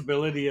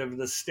responsibility of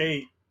the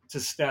state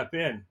to step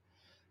in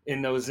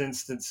those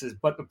instances.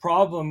 But the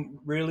problem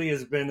really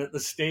has been that the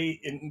state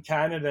in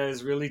Canada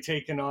has really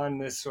taken on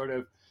this sort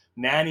of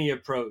nanny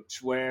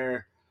approach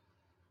where,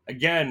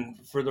 again,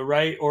 for the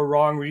right or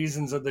wrong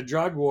reasons of the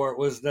drug war, it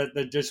was that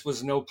there just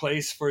was no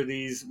place for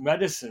these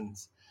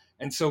medicines.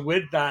 And so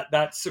with that,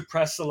 that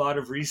suppressed a lot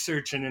of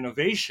research and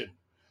innovation.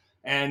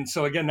 And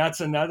so again, that's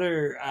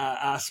another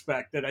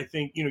aspect that I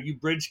think, you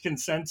bridge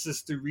consensus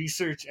through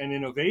research and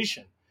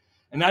innovation.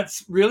 And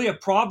that's really a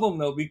problem,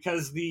 though,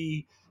 because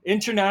the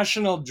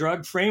international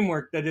drug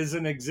framework that is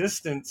in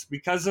existence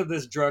because of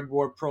this drug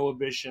war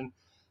prohibition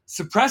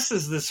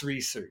suppresses this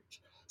research.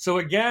 So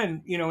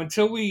again,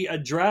 until we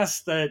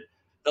address that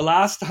the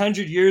last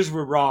 100 years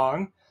were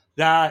wrong,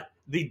 that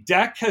the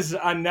deck has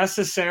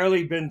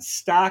unnecessarily been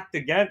stacked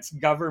against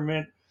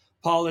government,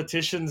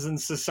 politicians,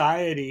 and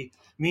society,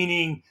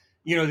 meaning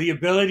the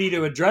ability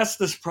to address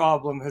this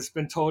problem has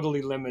been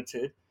totally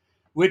limited,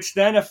 which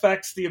then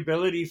affects the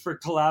ability for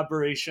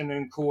collaboration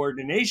and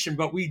coordination.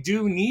 But we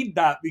do need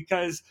that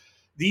because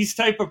these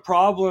type of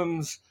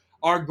problems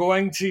are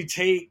going to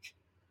take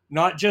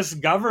not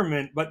just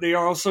government, but they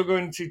are also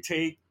going to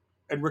take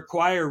and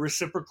require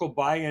reciprocal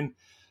buy-in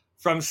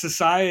from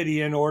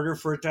society in order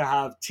for it to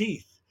have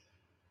teeth.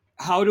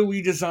 How do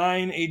we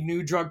design a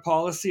new drug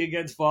policy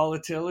against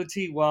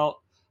volatility?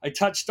 Well, I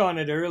touched on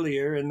it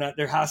earlier in that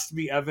there has to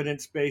be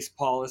evidence-based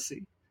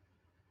policy.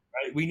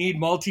 Right? We need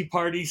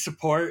multi-party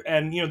support,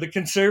 and the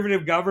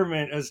conservative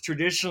government has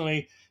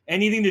traditionally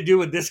anything to do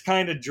with this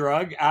kind of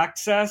drug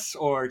access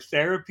or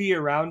therapy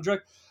around drug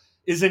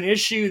is an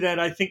issue that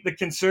I think the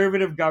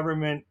conservative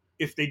government,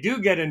 if they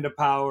do get into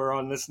power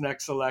on this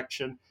next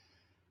election,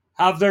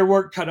 have their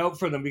work cut out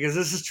for them, because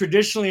this is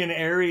traditionally an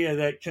area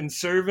that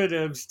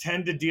conservatives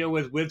tend to deal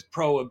with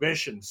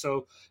prohibition.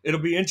 So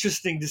it'll be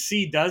interesting to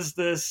see, does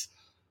this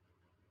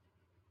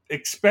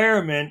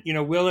experiment,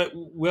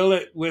 will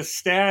it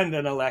withstand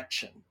an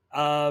election?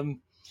 The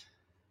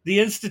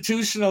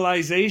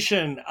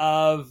institutionalization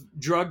of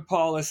drug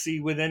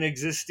policy within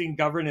existing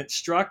governance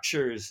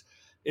structures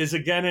is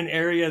again an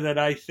area that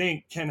I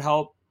think can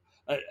help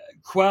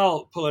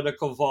quell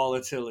political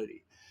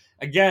volatility.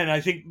 Again, I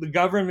think the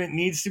government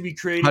needs to be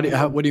creating.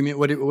 What do you mean?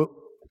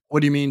 What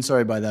do you mean?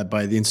 Sorry, by that,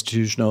 by the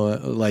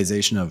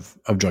institutionalization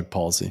of drug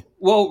policy?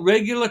 Well,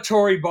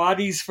 regulatory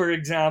bodies, for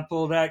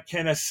example, that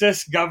can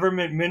assist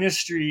government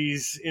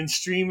ministries in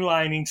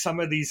streamlining some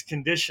of these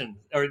conditions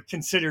or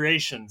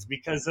considerations,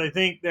 because I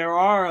think there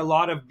are a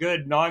lot of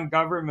good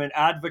non-government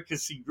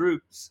advocacy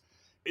groups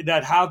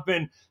that have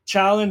been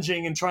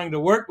challenging and trying to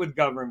work with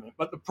government.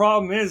 But the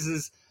problem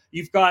is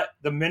you've got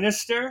the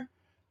minister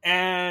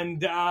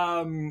and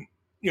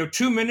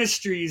two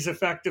ministries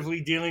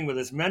effectively dealing with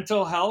this: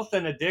 mental health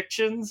and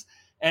addictions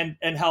and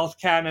Health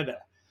Canada.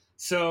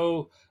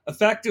 So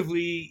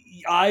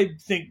effectively, I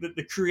think that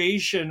the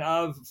creation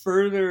of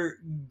further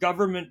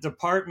government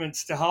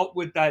departments to help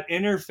with that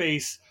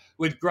interface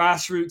with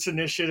grassroots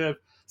initiative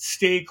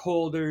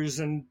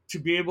stakeholders, and to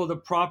be able to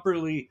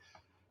properly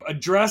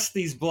address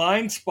these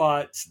blind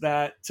spots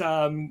that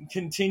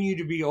continue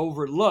to be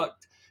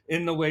overlooked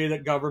in the way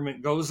that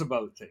government goes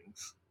about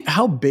things.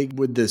 How big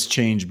would this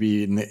change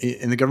be in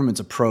the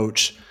government's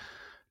approach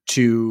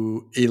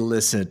to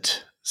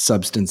illicit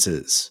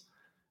substances?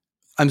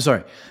 I'm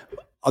sorry,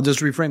 I'll just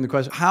reframe the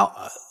question.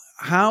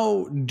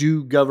 How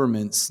do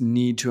governments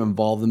need to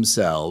involve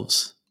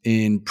themselves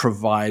in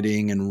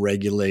providing and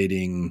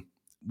regulating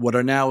what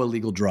are now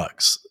illegal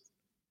drugs?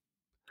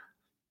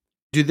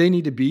 Do they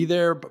need to be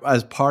there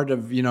as part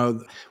of,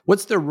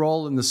 what's their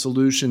role in the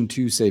solution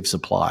to safe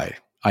supply,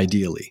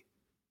 ideally?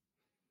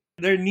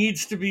 There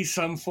needs to be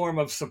some form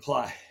of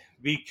supply,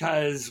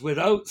 because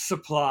without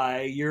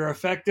supply, you're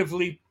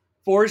effectively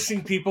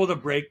forcing people to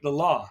break the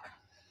law.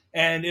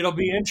 And it'll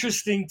be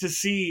interesting to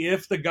see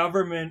if the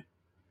government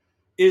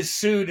is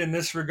sued in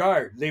this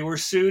regard. They were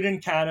sued in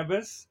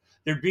cannabis.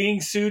 They're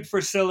being sued for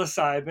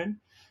psilocybin.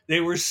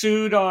 They were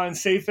sued on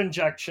safe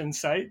injection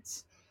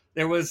sites.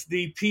 There was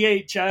the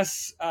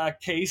PHS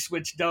case,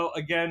 which dealt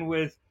again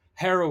with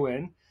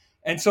heroin.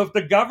 And so if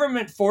the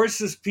government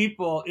forces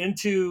people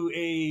into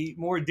a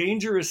more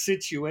dangerous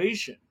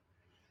situation,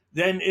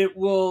 then it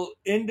will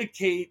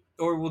indicate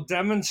or will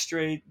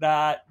demonstrate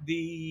that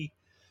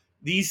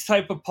these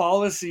type of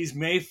policies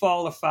may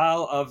fall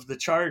afoul of the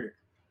charter.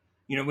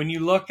 When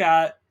you look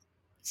at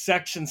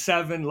Section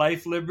 7,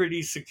 life,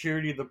 liberty,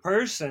 security of the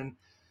person,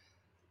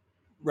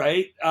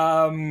 right?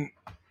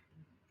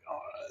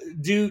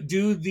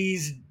 Do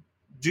these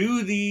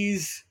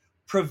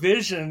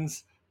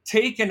provisions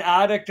take an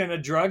addict and a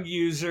drug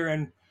user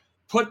and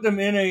put them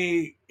in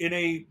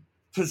a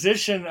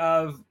position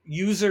of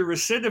user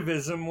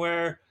recidivism,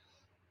 where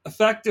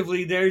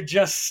effectively they're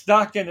just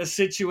stuck in a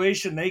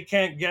situation they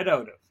can't get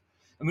out of?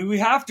 I mean, we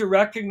have to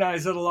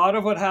recognize that a lot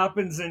of what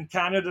happens in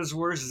Canada's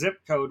worst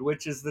zip code,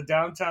 which is the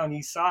downtown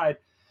east side,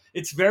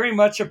 it's very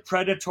much a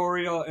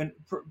predatory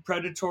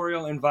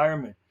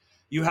environment.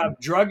 You have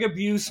drug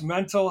abuse,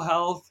 mental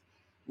health,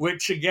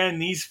 which again,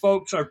 these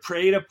folks are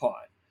preyed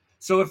upon.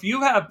 So if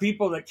you have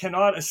people that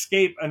cannot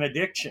escape an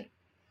addiction,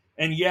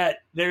 and yet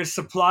their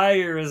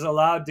supplier is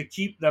allowed to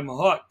keep them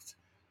hooked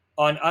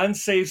on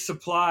unsafe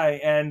supply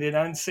and in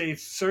unsafe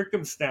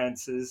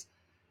circumstances,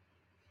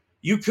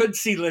 you could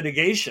see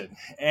litigation.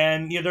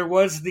 And there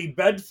was the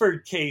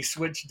Bedford case,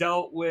 which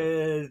dealt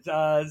with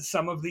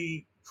some of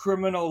the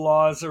criminal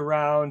laws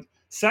around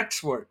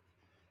sex work,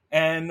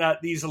 and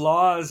that these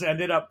laws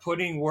ended up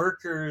putting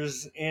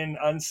workers in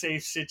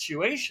unsafe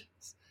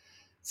situations.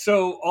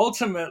 So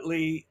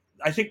ultimately,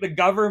 I think the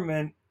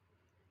government,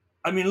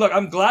 look,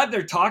 I'm glad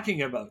they're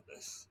talking about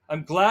this.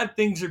 I'm glad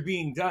things are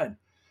being done.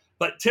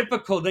 But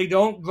typical, they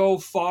don't go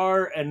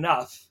far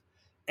enough.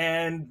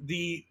 And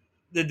the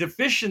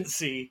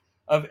deficiency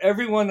of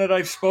everyone that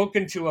I've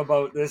spoken to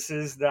about this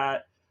is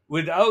that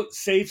without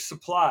safe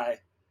supply,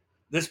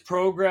 this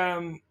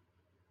program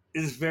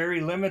is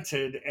very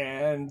limited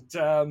and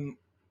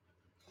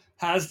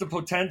has the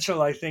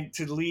potential, I think,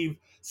 to leave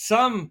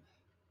some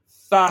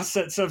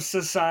facets of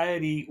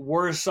society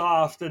worse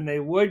off than they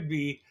would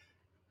be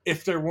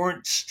if there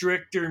weren't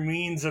stricter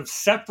means of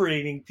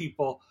separating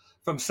people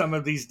from some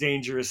of these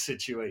dangerous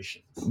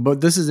situations.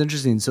 But this is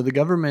interesting. So the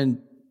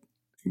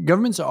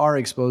governments are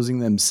exposing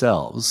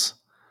themselves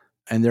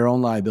and their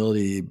own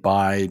liability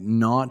by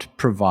not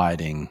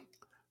providing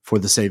for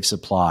the safe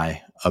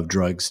supply of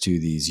drugs to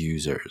these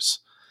users.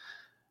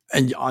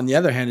 And on the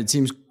other hand, it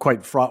seems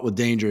quite fraught with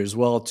danger as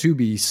well to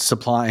be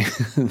supplying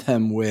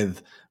them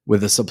with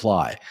a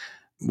supply.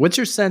 What's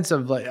your sense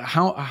of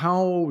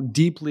how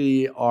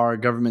deeply are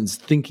governments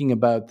thinking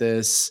about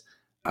this?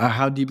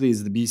 How deeply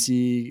is the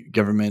BC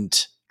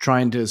government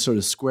trying to sort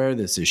of square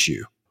this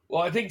issue?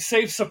 Well, I think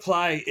safe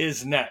supply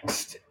is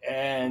next.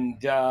 And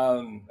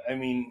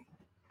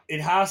it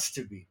has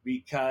to be,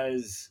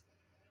 because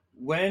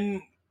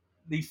when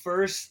the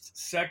first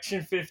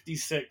Section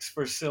 56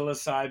 for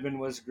psilocybin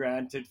was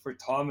granted for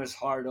Thomas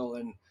Hartle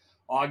in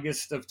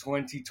August of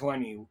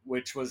 2020,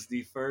 which was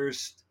the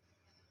first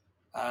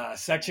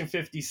Section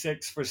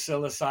 56 for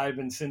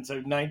psilocybin since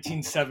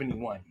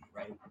 1971,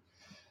 right?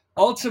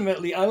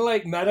 Ultimately,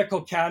 unlike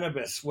medical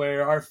cannabis,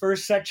 where our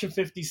first Section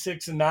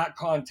 56 in that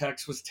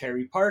context was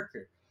Terry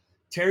Parker.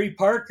 Terry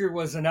Parker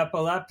was an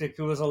epileptic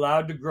who was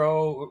allowed to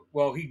grow,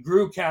 he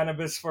grew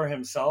cannabis for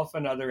himself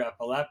and other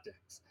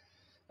epileptics.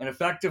 And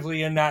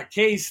effectively, in that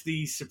case,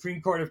 the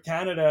Supreme Court of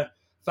Canada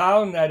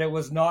found that it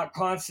was not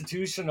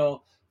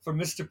constitutional for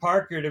Mr.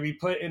 Parker to be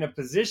put in a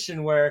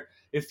position where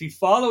if he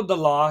followed the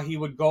law, he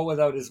would go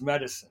without his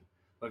medicine.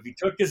 But if he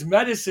took his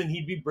medicine,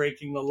 he'd be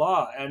breaking the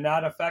law. And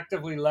that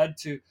effectively led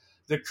to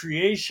the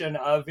creation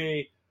of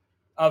the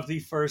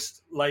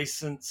first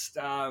licensed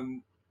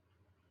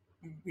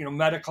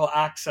medical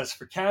access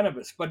for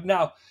cannabis. But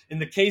now, in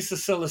the case of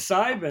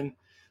psilocybin,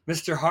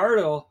 Mr.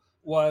 Hartle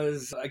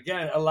was,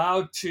 again,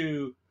 allowed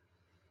to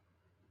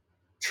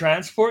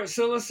transport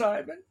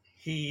psilocybin.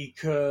 He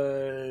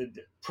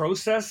could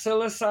process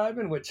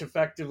psilocybin, which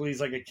effectively is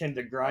like akin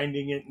to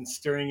grinding it and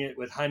stirring it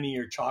with honey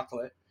or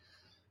chocolate.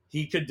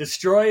 He could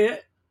destroy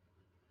it.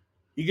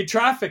 He could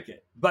traffic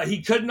it, but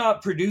he could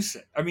not produce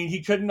it.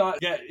 He could not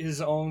get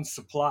his own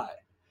supply.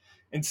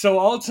 And so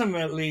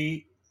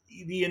ultimately,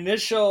 the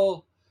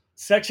initial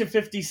Section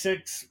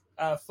 56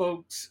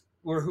 folks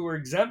who were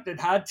exempted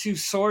had to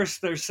source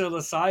their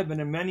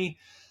psilocybin, and many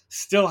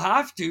still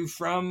have to,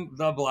 from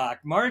the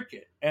black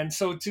market. And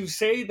so to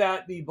say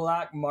that the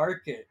black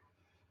market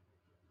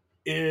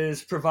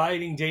is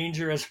providing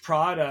dangerous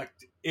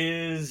product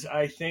is,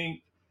 I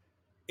think,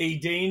 a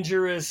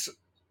dangerous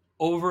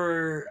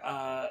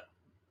over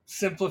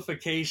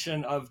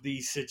simplification of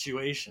the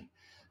situation.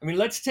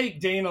 Let's take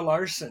Dana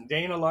Larson.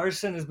 Dana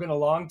Larson has been a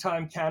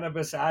longtime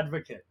cannabis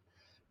advocate.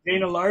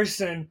 Dana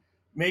Larson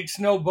makes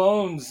no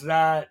bones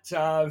that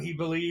he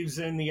believes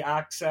in the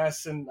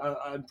access and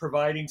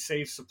providing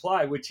safe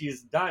supply, which he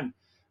has done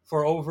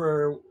for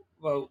over,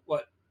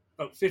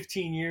 about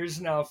 15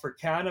 years now for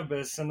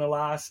cannabis. In the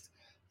last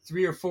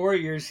 3 or 4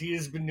 years, he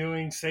has been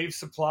doing safe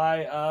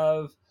supply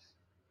of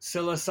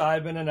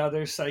psilocybin and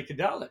other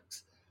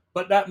psychedelics.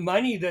 But that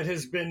money that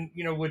has been,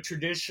 would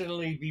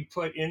traditionally be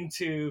put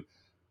into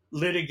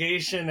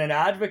litigation and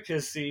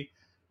advocacy,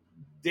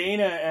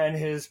 Dana and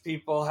his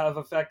people have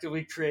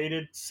effectively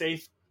created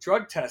safe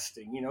drug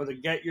testing, the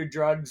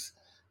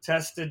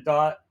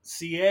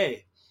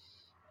getyourdrugstested.ca.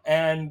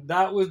 And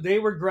they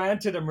were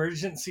granted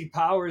emergency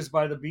powers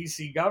by the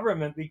BC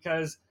government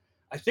because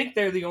I think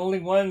they're the only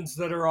ones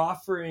that are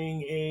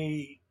offering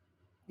a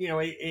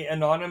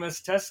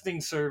anonymous testing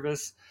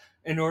service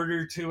in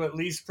order to at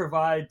least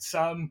provide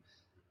some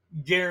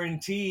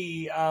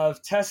guarantee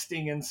of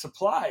testing and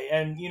supply.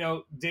 And,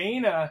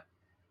 Dana,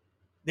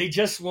 they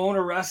just won't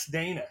arrest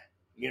Dana,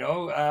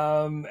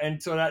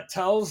 and so that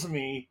tells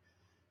me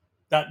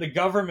that the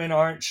government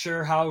aren't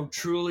sure how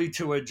truly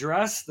to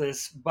address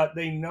this, but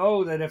they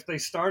know that if they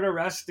start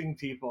arresting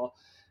people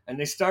and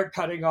they start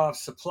cutting off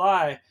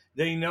supply,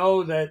 they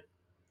know that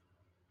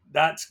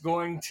that's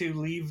going to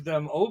leave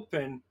them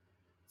open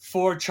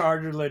for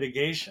charter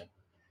litigation.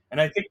 And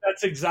I think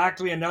that's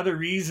exactly another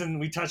reason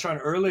we touched on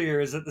earlier,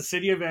 is that the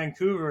city of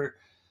Vancouver,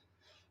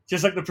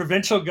 just like the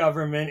provincial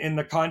government in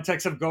the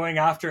context of going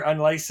after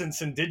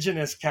unlicensed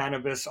indigenous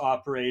cannabis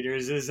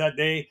operators, is that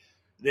I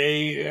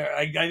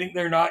think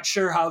they're not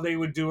sure how they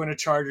would do in a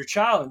charter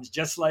challenge,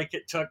 just like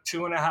it took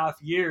 2.5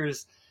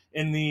 years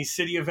in the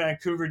city of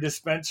Vancouver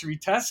dispensary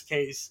test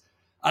case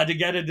to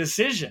get a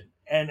decision,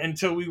 and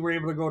until we were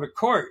able to go to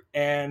court.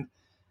 And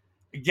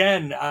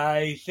again,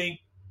 I think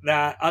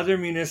that other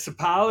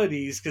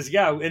municipalities, because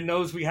in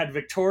those we had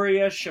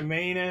Victoria,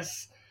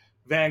 Chemainus,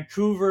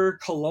 Vancouver,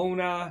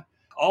 Kelowna,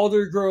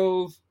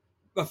 Aldergrove.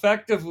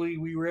 Effectively,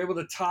 we were able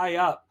to tie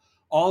up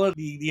all of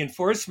the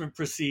enforcement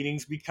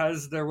proceedings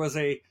because there was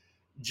a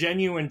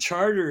genuine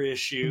charter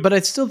issue. But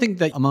I still think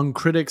that among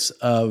critics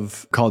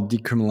of called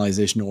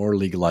decriminalization or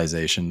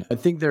legalization, I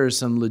think there are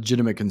some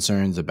legitimate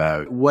concerns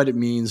about what it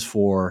means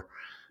for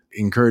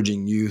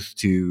encouraging youth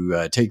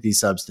to take these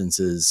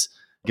substances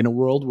in a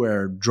world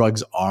where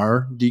drugs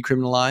are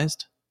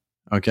decriminalized,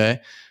 okay,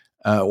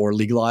 or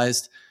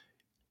legalized.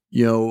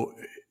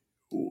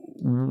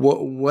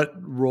 What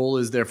role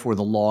is there for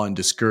the law in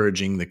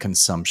discouraging the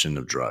consumption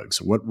of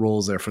drugs? What role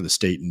is there for the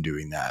state in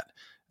doing that?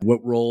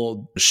 What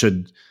role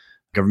should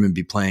government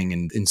be playing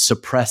in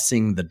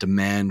suppressing the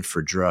demand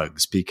for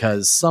drugs?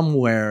 Because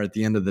somewhere at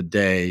the end of the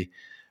day,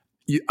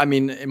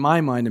 in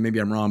my mind, and maybe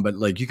I'm wrong, but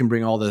like you can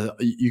bring all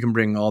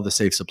the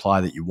safe supply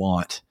that you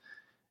want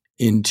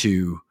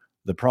into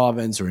the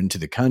province or into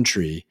the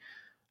country,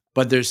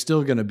 but there's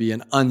still going to be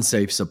an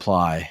unsafe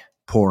supply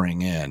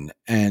pouring in.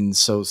 And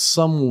so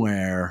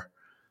somewhere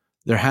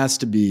there has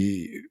to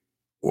be,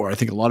 or I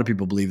think a lot of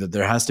people believe that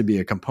there has to be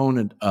a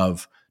component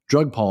of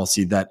drug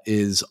policy that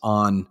is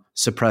on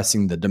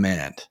suppressing the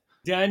demand.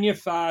 Danya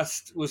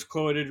Fast was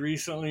quoted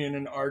recently in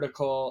an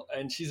article,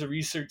 and she's a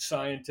research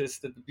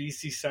scientist at the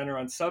BC Centre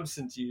on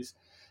Substance Use,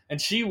 and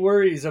she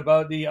worries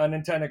about the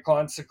unintended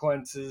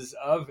consequences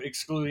of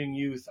excluding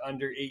youth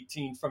under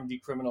 18 from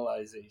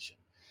decriminalization.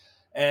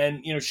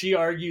 And, she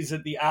argues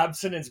that the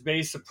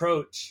abstinence-based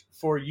approach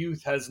for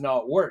youth has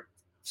not worked.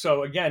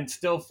 So again,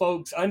 still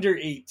folks under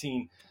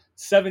 18,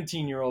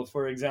 17-year-old,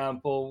 for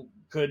example,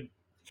 could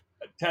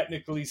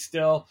technically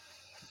still,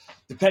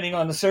 depending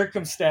on the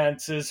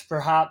circumstances,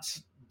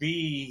 perhaps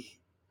be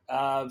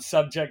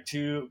subject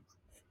to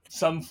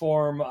some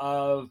form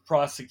of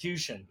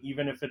prosecution,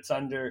 even if it's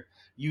under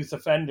youth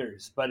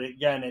offenders. But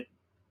again,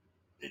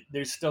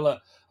 there's still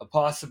a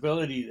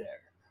possibility there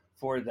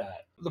for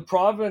that. The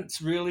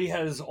province really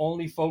has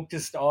only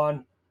focused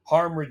on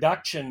harm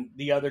reduction,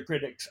 the other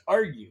critics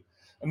argue.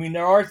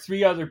 There are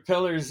 3 other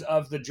pillars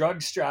of the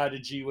drug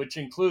strategy, which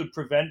include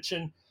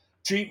prevention,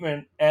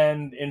 treatment,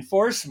 and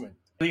enforcement.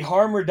 The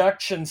harm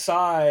reduction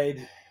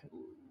side,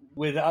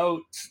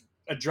 without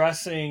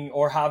addressing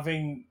or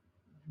having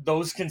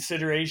those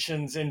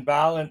considerations in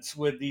balance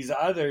with these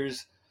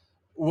others,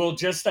 will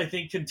just, I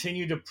think,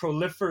 continue to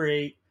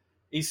proliferate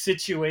a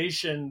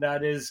situation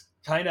that is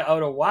kind of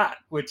out of whack,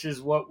 which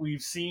is what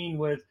we've seen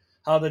with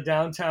how the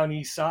downtown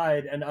east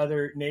side and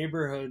other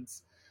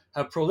neighborhoods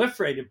have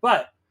proliferated.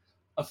 But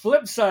a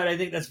flip side, I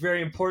think that's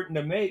very important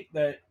to make,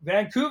 that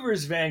Vancouver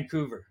is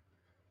Vancouver.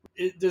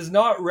 It does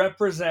not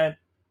represent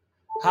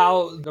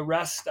how the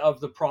rest of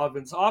the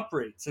province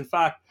operates. In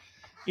fact,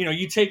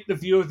 you take the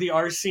view of the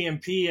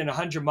RCMP and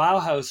 100 Mile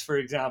House, for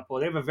example,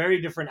 they have a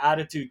very different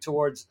attitude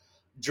towards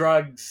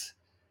drugs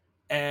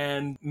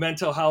and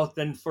mental health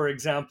than, for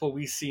example,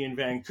 we see in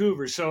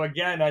Vancouver. So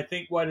again, I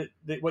think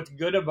what's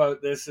good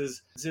about this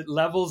is it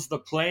levels the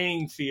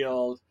playing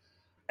field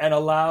and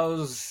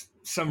allows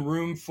some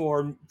room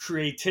for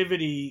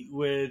creativity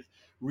with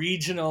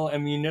regional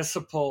and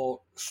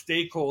municipal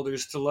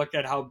stakeholders to look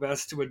at how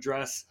best to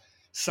address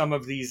some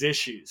of these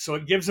issues. So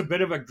it gives a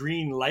bit of a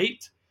green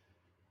light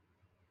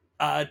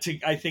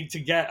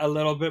to get a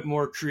little bit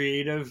more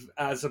creative,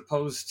 as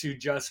opposed to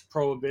just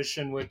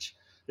prohibition, which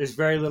there's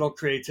very little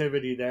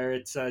creativity there.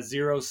 It's a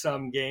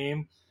zero-sum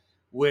game,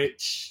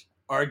 which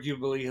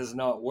arguably has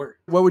not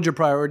worked. What would your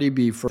priority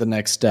be for the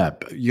next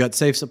step? You got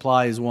safe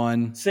supply is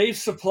one. Safe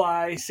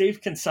supply,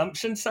 safe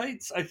consumption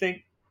sites, I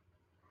think,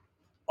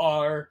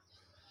 are,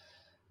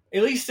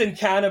 at least in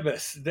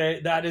cannabis,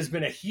 that has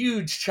been a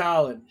huge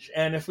challenge.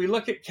 And if we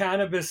look at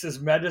cannabis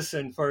as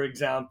medicine, for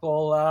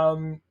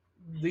example,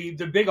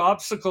 the big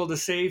obstacle to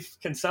safe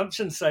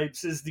consumption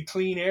sites is the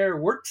Clean Air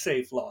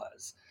WorkSafe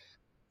laws.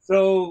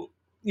 So,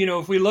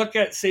 if we look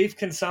at safe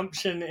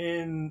consumption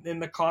in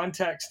the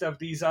context of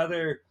these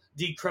other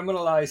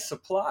decriminalized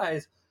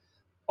supplies,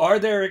 are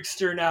there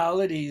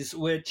externalities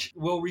which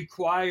will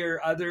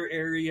require other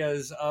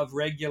areas of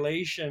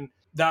regulation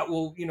that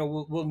will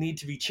need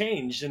to be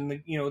changed? And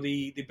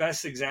the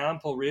best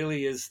example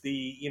really is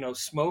the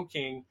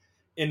smoking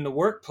in the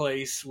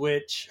workplace.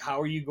 Which, how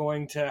are you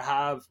going to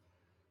have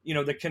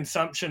the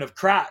consumption of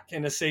crack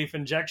in a safe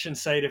injection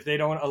site if they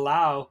don't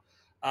allow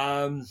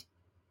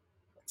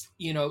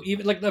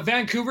even like the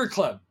Vancouver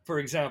Club, for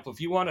example?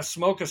 If you want to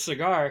smoke a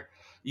cigar,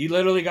 you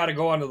literally got to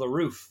go onto the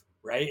roof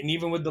right? And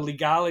even with the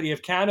legality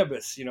of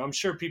cannabis, I'm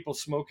sure people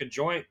smoke a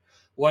joint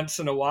once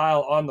in a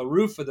while on the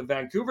roof of the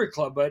Vancouver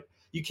Club, but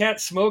you can't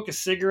smoke a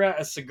cigarette,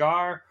 a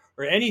cigar,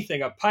 or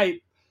anything, a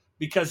pipe,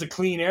 because of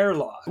clean air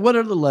law. What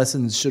other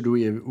lessons should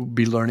we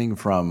be learning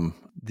from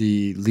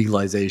the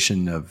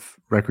legalization of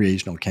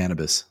recreational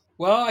cannabis?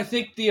 Well, I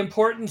think the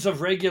importance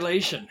of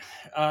regulation.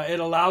 It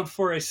allowed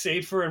for a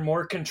safer and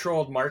more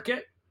controlled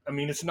market. I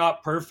mean, it's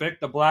not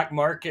perfect. The black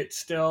market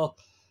still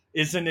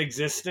is in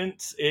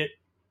existence. It,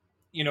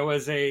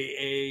 is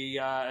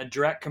a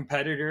direct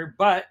competitor,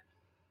 but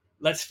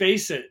let's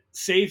face it,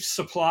 safe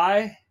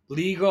supply,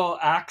 legal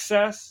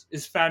access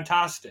is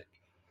fantastic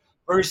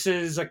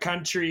versus a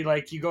country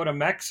like you go to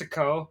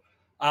Mexico,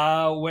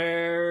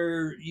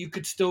 where you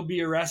could still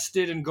be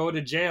arrested and go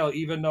to jail,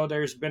 even though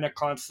there's been a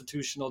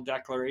constitutional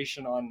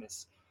declaration on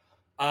this.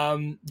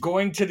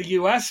 Going to the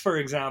US, for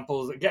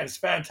example, again, it's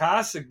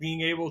fantastic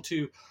being able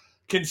to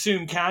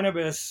consume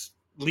cannabis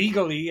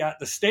legally at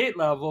the state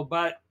level,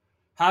 but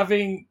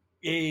having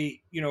a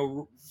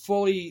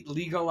fully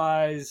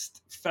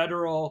legalized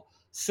federal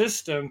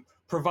system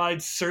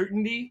provides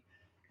certainty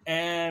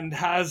and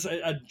has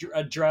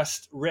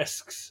addressed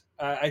risks.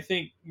 I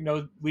think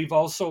we've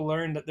also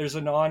learned that there's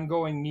an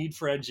ongoing need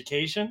for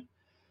education,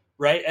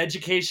 right?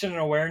 Education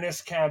and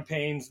awareness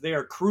campaigns, they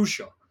are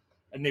crucial,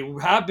 and they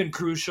have been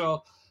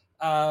crucial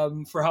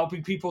for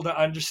helping people to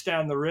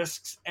understand the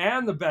risks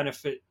and the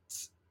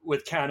benefits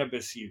with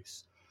cannabis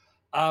use.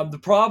 The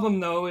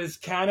problem, though, is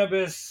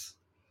cannabis,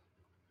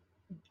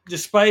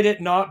 despite it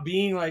not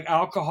being like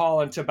alcohol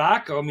and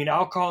tobacco, I mean,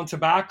 alcohol and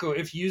tobacco,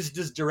 if used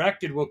as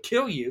directed, will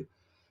kill you.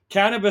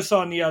 Cannabis,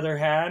 on the other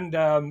hand,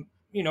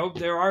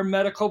 there are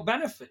medical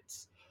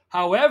benefits.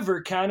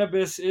 However,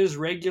 cannabis is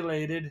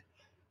regulated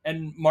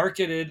and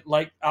marketed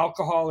like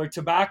alcohol or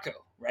tobacco,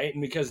 right?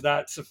 And because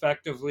that's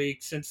effectively,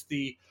 since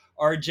the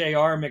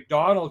RJR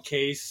McDonald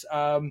case,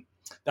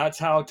 that's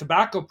how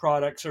tobacco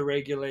products are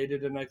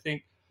regulated. And I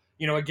think,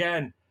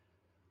 again,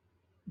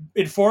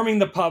 informing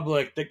the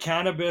public that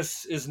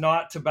cannabis is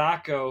not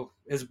tobacco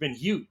has been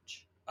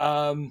huge.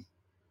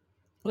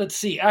 Let's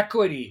see,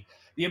 equity.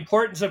 The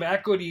importance of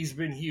equity has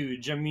been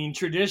huge. I mean,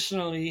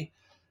 traditionally,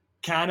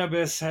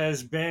 cannabis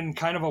has been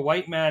kind of a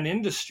white man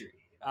industry.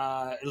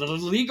 The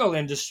legal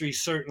industry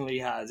certainly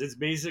has. It's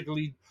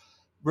basically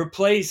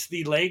replaced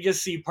the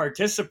legacy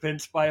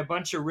participants by a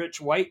bunch of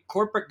rich white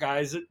corporate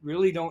guys that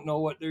really don't know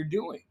what they're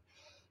doing.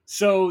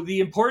 So the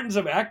importance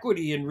of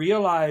equity and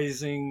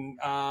realizing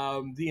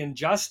the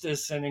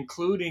injustice and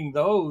including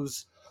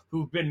those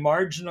who've been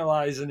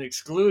marginalized and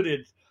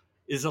excluded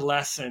is a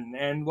lesson.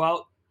 And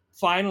well,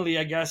 finally,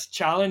 I guess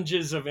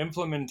challenges of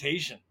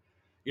implementation.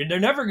 They're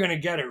never going to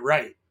get it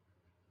right,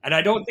 and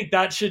I don't think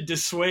that should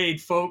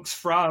dissuade folks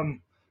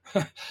from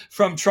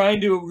from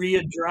trying to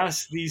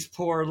readdress these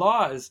poor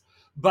laws.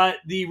 But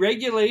the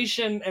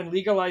regulation and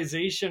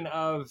legalization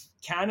of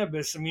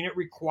cannabis, I mean, it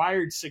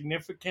required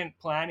significant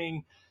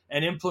planning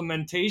and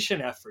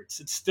implementation efforts.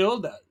 It still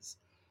does.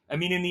 I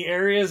mean, in the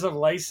areas of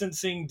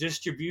licensing,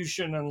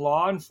 distribution, and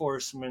law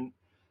enforcement,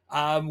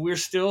 we're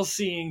still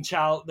seeing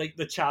like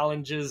the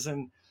challenges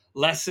and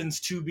lessons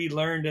to be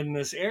learned in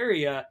this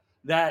area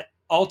that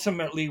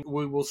ultimately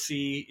we will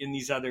see in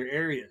these other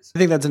areas. I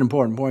think that's an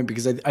important point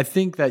because I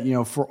think that,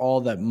 for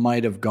all that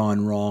might have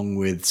gone wrong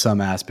with some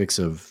aspects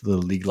of the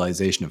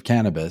legalization of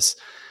cannabis,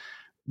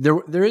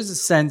 there is a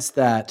sense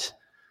that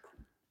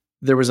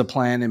there was a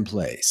plan in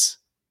place.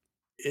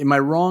 Am I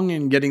wrong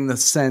in getting the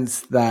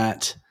sense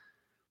that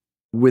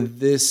with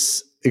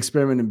this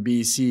experiment in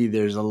BC,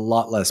 there's a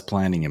lot less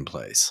planning in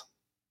place?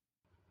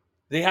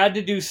 They had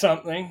to do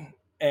something,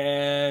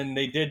 and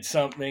they did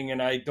something,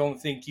 and I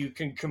don't think you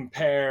can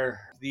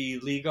compare the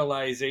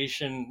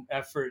legalization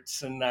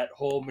efforts and that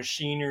whole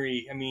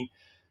machinery. I mean,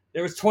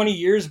 there was 20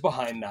 years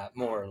behind that,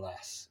 more or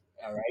less.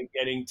 All right,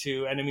 getting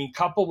to, and I mean,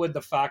 coupled with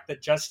the fact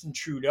that Justin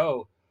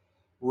Trudeau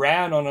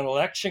ran on an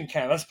election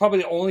campaign. That's probably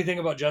the only thing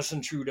about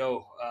Justin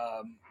Trudeau.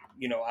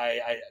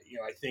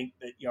 I think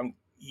that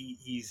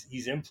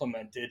he's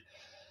implemented.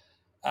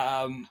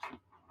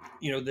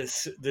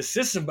 The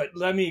system. But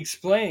let me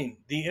explain.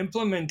 The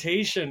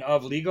implementation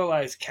of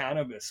legalized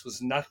cannabis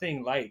was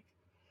nothing like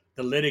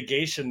the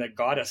litigation that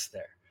got us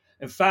there.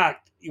 In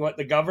fact, what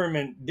the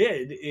government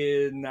did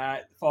in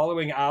that,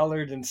 following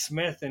Allard and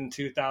Smith in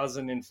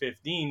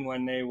 2015,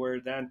 when they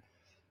were then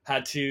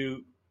had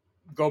to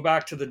go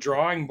back to the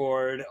drawing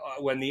board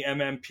when the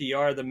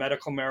MMPR, the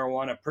medical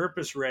marijuana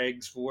purpose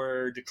regs,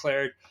 were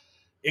declared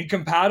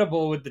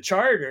incompatible with the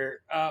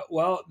charter,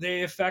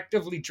 they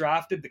effectively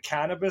drafted the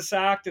Cannabis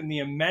Act and the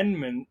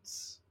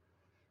amendments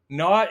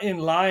not in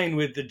line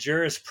with the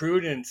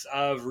jurisprudence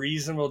of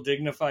reasonable,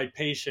 dignified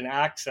patient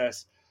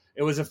access.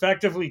 It was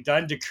effectively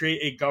done to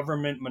create a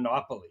government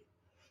monopoly.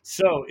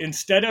 So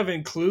instead of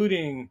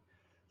including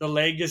the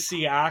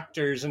legacy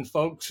actors and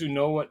folks who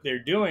know what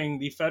they're doing,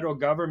 the federal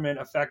government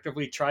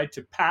effectively tried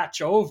to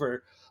patch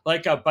over,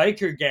 like a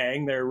biker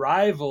gang, their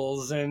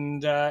rivals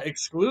and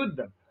exclude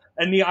them.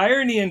 And the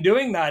irony in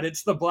doing that,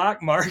 it's the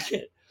black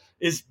market.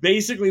 is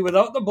basically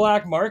without the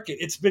black market,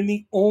 it's been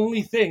the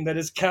only thing that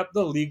has kept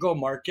the legal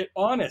market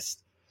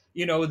honest.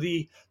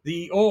 The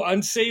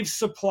unsafe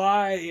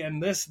supply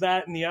and this,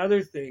 that, and the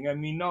other thing. I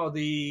mean, no,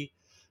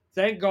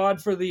 thank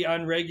God for the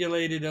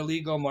unregulated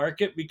illegal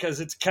market, because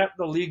it's kept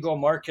the legal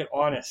market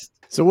honest.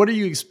 So what do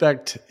you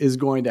expect is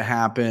going to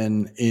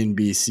happen in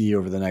BC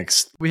over the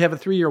next, we have a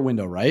 3-year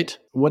window, right?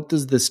 What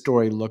does this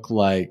story look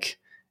like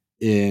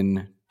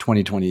in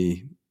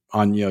 2020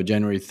 on,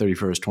 January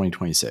 31st,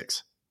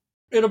 2026?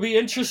 It'll be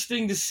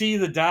interesting to see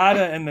the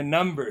data and the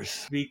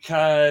numbers,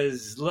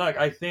 because look,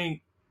 I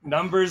think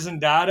numbers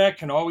and data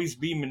can always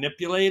be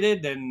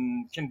manipulated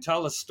and can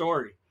tell a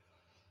story.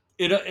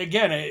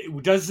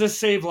 Does this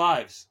save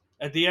lives?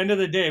 At the end of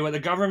the day, what the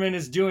government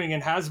is doing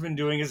and has been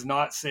doing is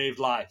not save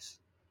lives.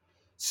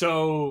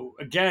 So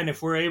again,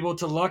 if we're able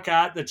to look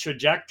at the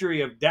trajectory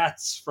of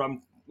deaths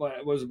from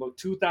what was about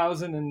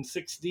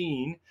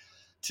 2016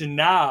 to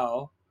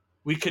now,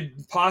 we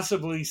could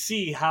possibly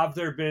see, have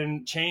there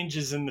been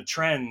changes in the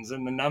trends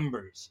and the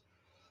numbers.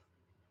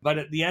 But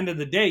at the end of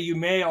the day, you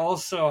may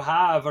also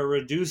have a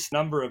reduced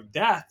number of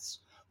deaths,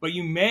 but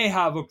you may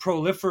have a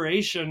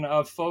proliferation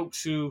of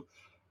folks who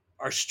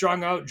are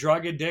strung out,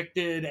 drug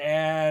addicted,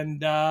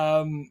 and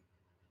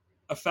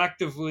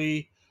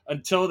effectively,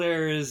 until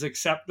there is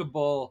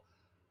acceptable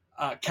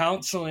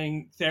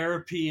counseling,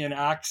 therapy, and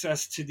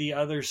access to the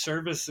other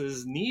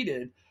services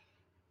needed,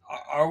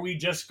 are we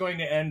just going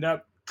to end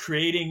up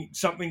creating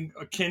something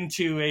akin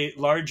to a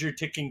larger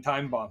ticking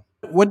time bomb?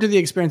 What do the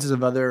experiences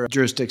of other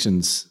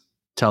jurisdictions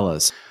tell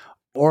us?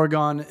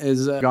 Oregon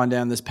has gone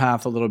down this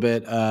path a little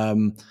bit,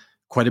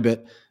 quite a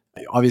bit.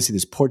 Obviously,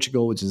 there's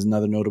Portugal, which is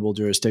another notable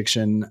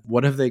jurisdiction.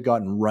 What have they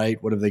gotten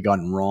right? What have they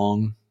gotten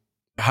wrong?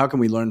 How can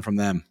we learn from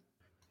them?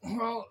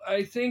 Well,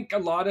 I think a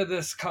lot of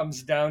this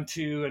comes down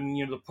to,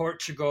 the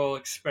Portugal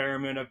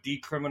experiment of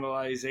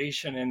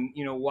decriminalization, and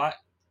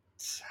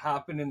what's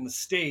happened in the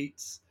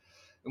States.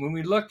 And when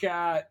we look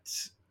at,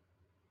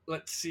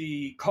 let's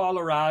see,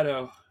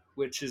 Colorado,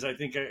 which is, I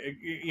think,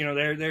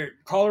 they're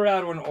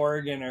Colorado and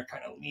Oregon are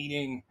kind of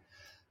leading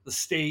the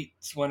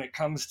states when it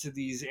comes to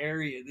these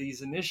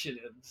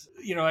initiatives.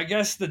 I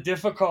guess the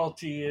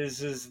difficulty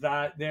is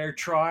that they're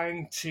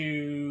trying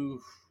to,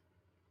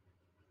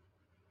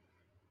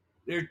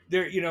 they're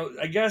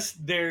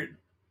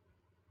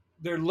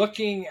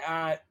looking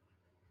at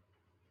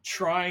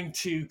trying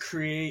to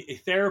create a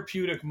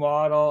therapeutic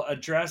model,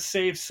 address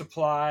safe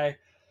supply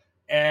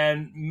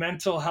and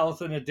mental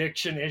health and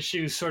addiction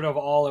issues sort of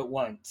all at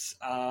once.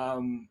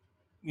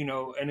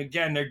 And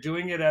again, they're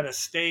doing it at a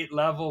state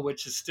level,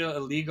 which is still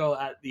illegal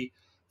at the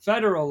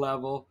federal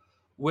level,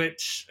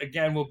 which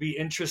again, will be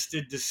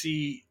interested to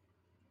see,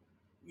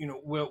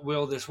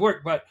 will this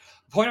work? But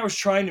the point I was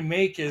trying to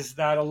make is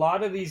that a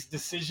lot of these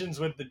decisions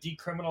with the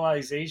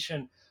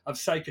decriminalization of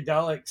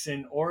psychedelics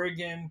in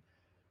Oregon,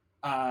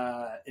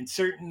 in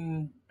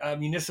certain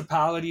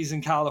municipalities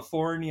in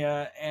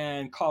California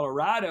and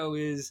Colorado,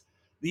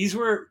 these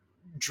were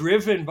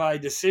driven by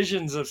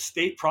decisions of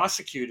state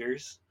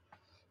prosecutors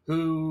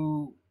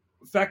who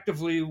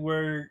effectively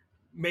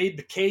made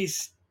the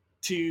case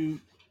to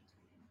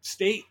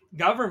state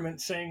government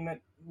saying that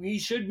we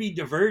should be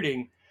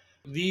diverting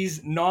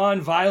these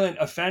non-violent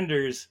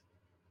offenders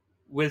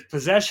with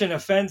possession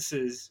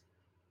offenses,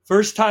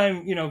 first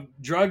time,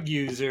 drug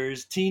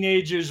users,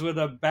 teenagers with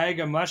a bag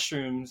of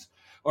mushrooms,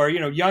 or,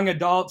 young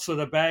adults with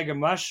a bag of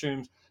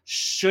mushrooms,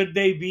 should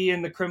they be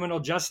in the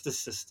criminal justice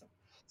system?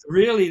 So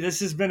really,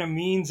 this has been a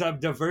means of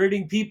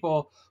diverting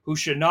people who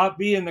should not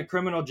be in the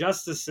criminal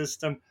justice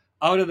system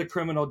out of the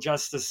criminal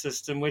justice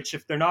system, which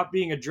if they're not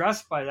being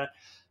addressed by that,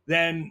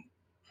 then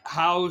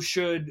how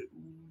should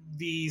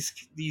these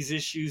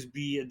issues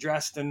be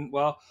addressed? And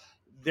well,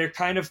 they're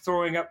kind of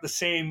throwing up the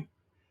same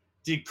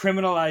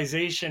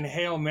decriminalization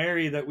Hail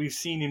Mary that we've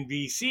seen in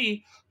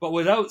BC, but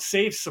without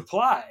safe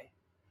supply.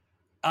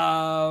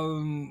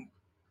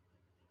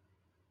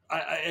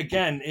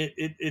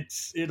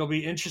 It'll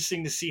be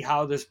interesting to see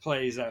how this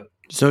plays out.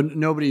 So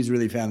nobody's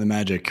really found the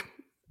magic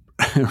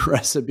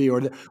recipe,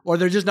 or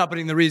they're just not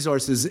putting the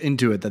resources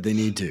into it that they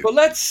need to. But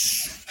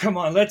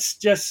let's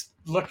just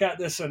look at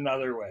this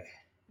another way.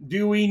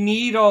 Do we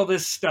need all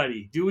this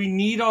study? Do we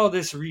need all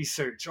this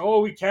research? Oh,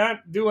 we can't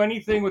do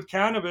anything with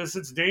cannabis.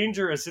 It's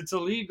dangerous. It's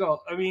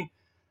illegal. I mean,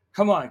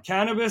 come on.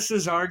 Cannabis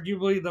is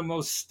arguably the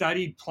most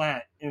studied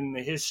plant in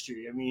the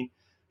history. I mean,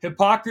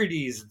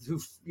 Hippocrates, who,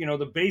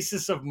 the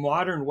basis of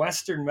modern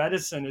Western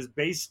medicine is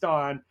based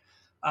on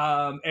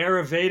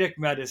Ayurvedic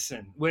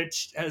medicine,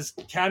 which has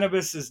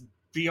cannabis is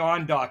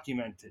beyond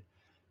documented.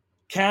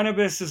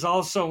 Cannabis is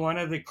also one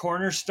of the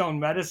cornerstone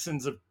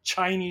medicines of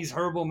Chinese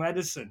herbal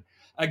medicine.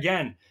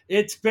 Again,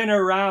 it's been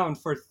around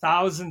for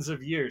thousands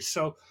of years.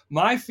 So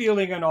my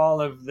feeling on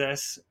all of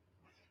this,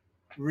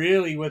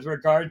 really, with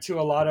regard to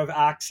a lot of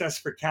access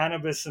for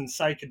cannabis and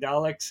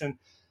psychedelics, and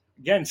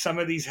again, some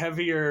of these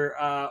heavier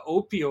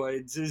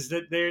opioids, is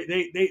that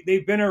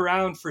they've been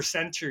around for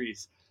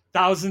centuries,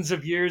 thousands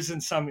of years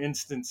in some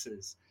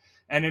instances.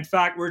 And in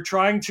fact, we're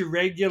trying to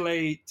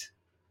regulate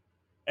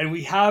And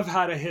we have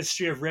had a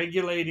history of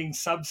regulating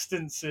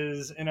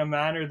substances in a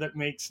manner that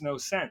makes no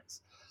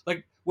sense.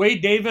 Like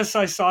Wade Davis,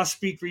 I saw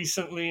speak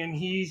recently, and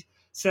he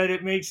said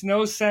it makes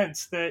no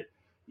sense that,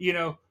 you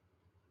know,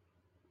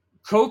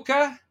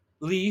 coca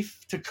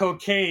leaf to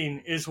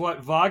cocaine is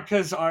what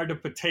vodkas are to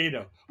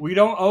potato. We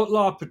don't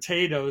outlaw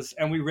potatoes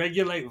and we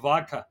regulate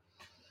vodka.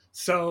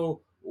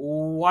 So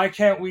why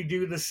can't we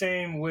do the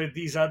same with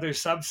these other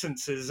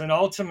substances? And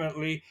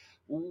ultimately,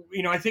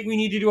 I think we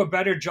need to do a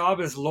better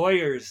job as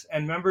lawyers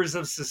and members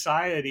of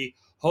society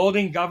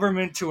holding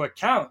government to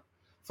account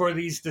for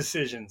these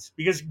decisions.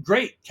 Because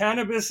great,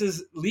 cannabis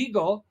is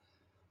legal,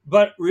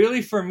 but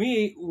really for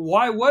me,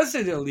 why was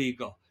it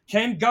illegal?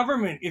 Can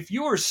government, if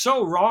you were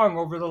so wrong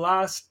over the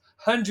last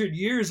 100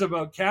 years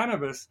about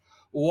cannabis,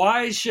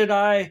 why should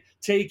I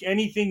take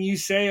anything you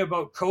say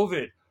about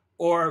COVID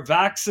or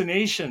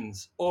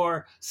vaccinations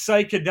or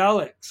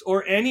psychedelics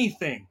or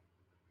anything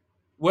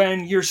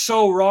when you're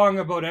so wrong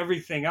about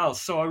everything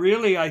else? So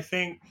I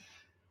think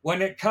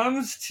when it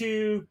comes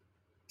to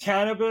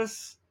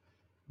cannabis,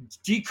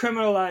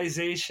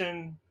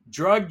 decriminalization,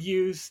 drug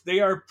use, they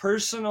are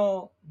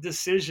personal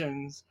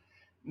decisions.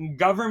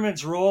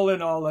 Government's role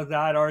in all of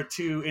that are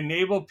to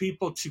enable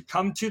people to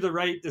come to the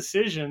right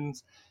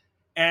decisions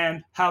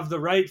and have the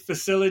right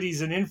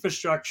facilities and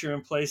infrastructure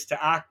in place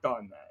to act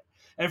on that.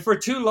 And for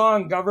too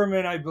long,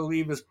 government, I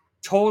believe, has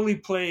totally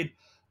played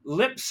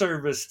lip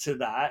service to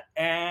that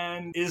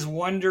and is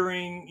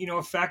wondering,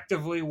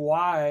 effectively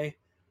why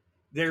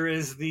there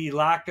is the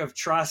lack of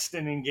trust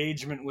and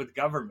engagement with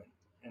government.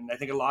 And I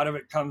think a lot of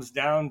it comes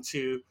down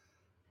to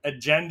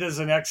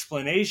agendas and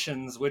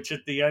explanations, which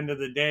at the end of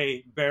the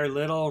day bear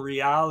little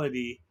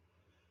reality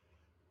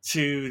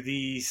to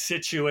the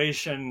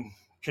situation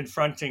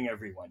confronting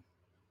everyone.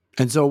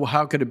 And so,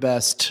 how could it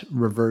best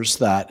reverse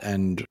that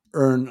and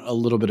earn a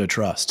little bit of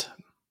trust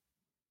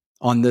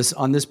on this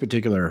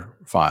particular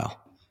file?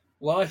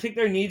 Well, I think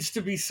there needs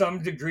to be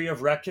some degree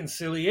of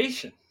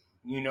reconciliation.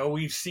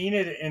 We've seen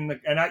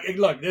it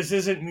look, this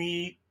isn't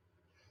me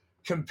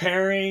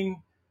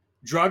comparing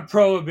drug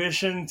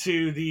prohibition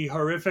to the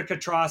horrific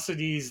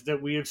atrocities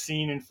that we have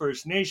seen in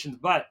First Nations.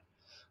 But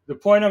the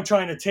point I'm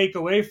trying to take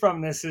away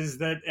from this is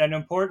that an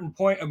important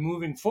point of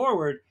moving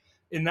forward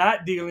in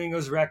that dealing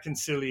was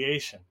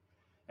reconciliation.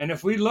 And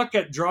if we look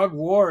at drug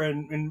war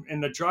and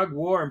the drug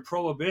war and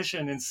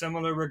prohibition in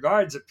similar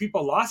regards, that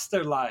people lost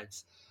their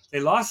lives, they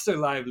lost their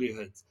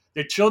livelihoods,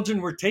 their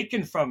children were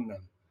taken from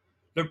them,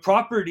 their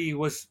property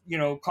was,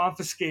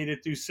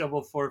 confiscated through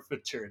civil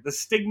forfeiture, the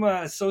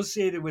stigma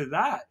associated with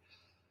that.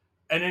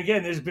 And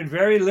again, there's been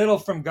very little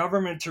from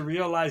government to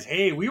realize,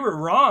 hey, we were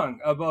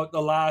wrong about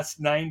the last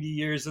 90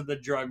 years of the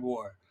drug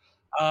war.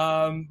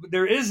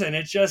 There isn't.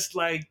 It's just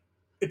like,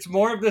 it's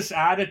more of this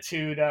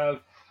attitude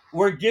of,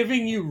 we're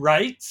giving you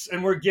rights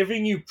and we're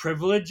giving you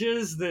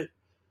privileges that,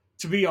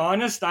 to be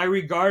honest, I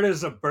regard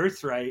as a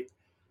birthright.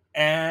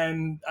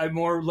 And I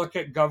more look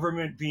at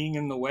government being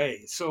in the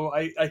way. So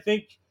I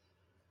think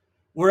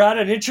we're at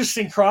an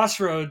interesting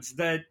crossroads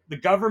that the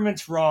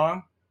government's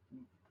wrong.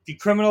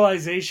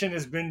 Decriminalization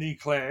has been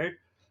declared.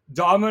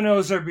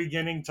 Dominoes are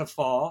beginning to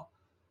fall.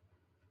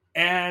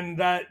 And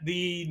that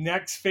the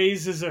next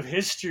phases of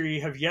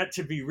history have yet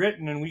to be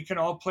written. And we can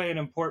all play an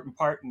important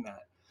part in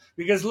that.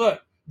 Because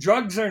look,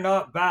 drugs are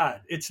not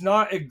bad. It's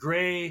not a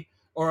gray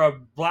or a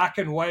black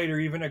and white or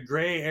even a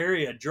gray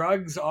area.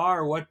 Drugs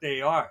are what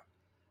they are.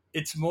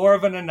 It's more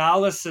of an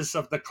analysis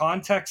of the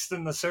context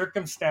and the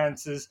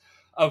circumstances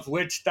of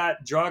which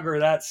that drug or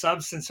that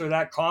substance or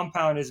that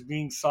compound is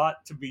being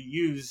sought to be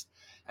used.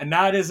 And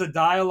that is a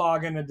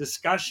dialogue and a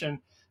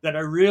discussion that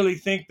I really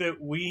think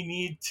that we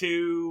need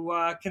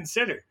to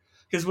consider.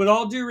 Because with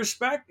all due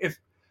respect, if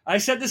I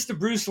said this to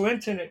Bruce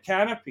Linton at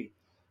Canopy,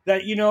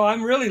 that,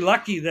 I'm really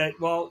lucky that,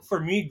 well, for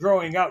me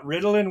growing up,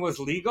 Ritalin was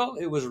legal,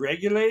 it was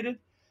regulated.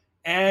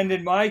 And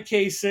in my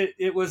case,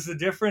 it was the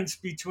difference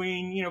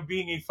between,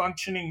 being a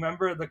functioning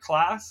member of the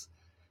class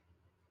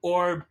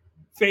or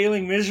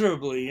failing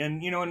miserably.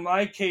 And, in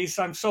my case,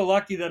 I'm so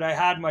lucky that I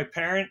had my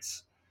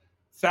parents,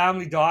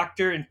 family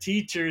doctor, and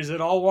teachers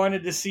that all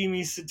wanted to see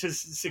me to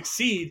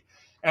succeed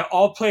and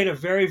all played a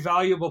very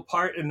valuable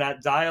part in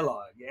that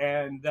dialogue.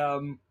 And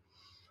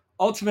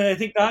ultimately, I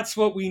think that's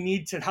what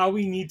how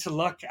we need to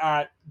look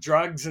at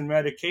drugs and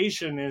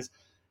medication is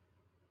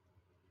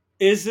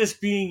this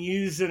being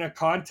used in a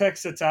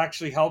context that's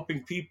actually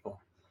helping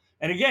people?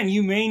 And again,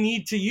 you may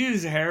need to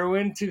use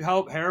heroin to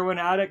help heroin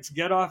addicts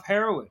get off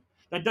heroin.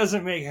 That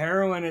doesn't make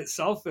heroin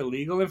itself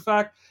illegal. In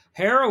fact,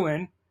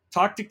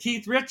 talk to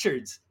Keith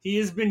Richards. He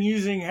has been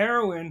using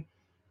heroin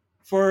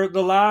for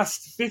the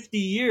last 50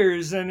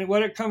 years. And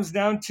what it comes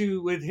down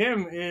to with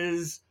him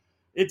is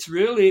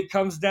it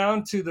comes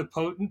down to the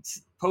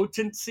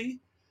potency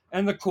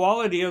and the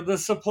quality of the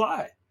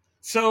supply.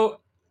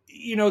 So,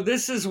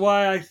 this is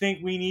why I think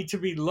we need to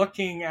be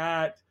looking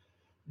at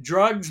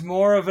drugs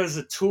more of as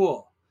a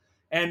tool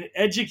and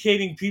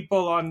educating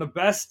people on the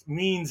best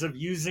means of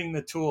using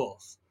the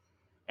tools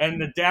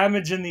and the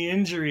damage and the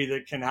injury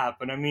that can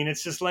happen. I mean,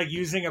 it's just like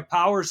using a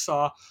power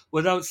saw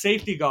without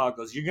safety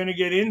goggles. You're going to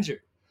get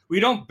injured. We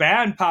don't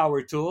ban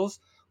power tools.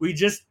 We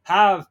just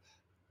have,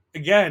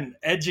 again,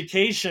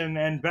 education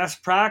and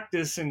best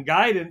practice and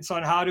guidance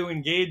on how to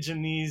engage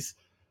in these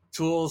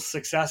tools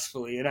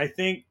successfully. And I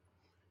think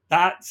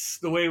that's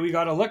the way we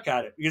got to look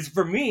at it. Because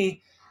for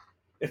me,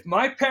 if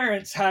my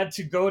parents had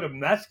to go to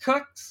meth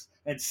cooks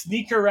and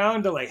sneak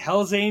around to like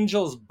Hells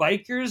Angels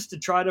bikers to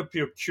try to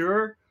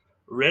procure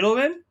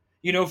Ritalin,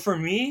 for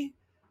me,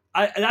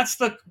 that's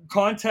the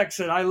context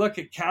that I look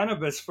at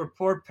cannabis for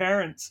poor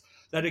parents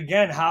that,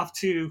 again, have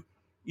to,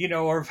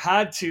 or have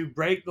had to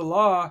break the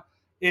law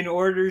in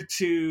order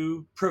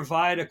to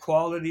provide a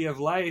quality of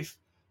life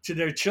to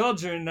their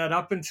children that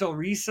up until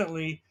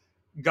recently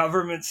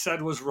government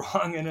said was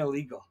wrong and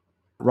illegal.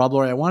 Rob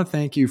Laurie, I want to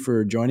thank you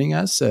for joining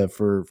us,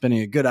 for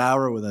spending a good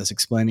hour with us,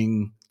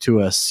 explaining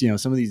to us,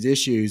 some of these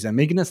issues and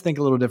making us think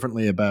a little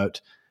differently about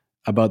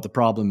the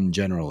problem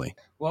generally.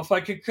 Well, if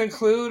I could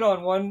conclude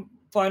on one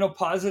final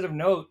positive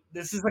note,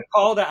 this is a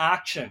call to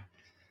action.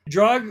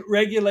 Drug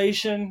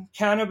regulation,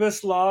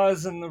 cannabis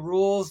laws, and the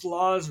rules,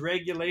 laws,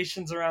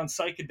 regulations around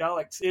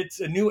psychedelics, it's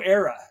a new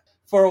era.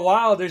 For a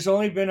while, there's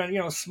only been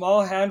a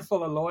small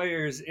handful of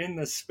lawyers in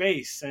the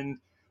space, and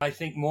I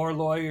think more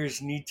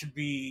lawyers need to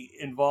be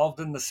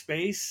involved in the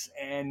space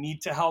and need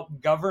to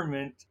help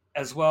government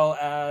as well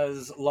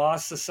as law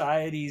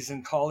societies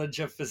and College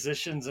of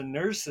Physicians and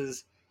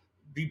Nurses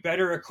be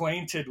better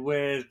acquainted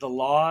with the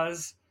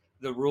laws,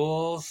 the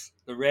rules,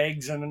 the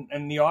regs,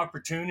 and the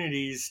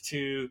opportunities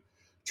to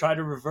try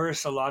to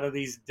reverse a lot of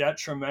these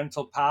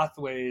detrimental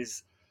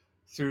pathways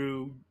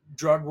through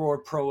drug war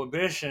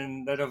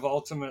prohibition that have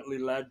ultimately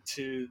led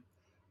to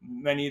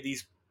many of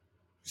these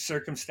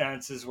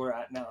circumstances we're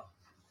at now.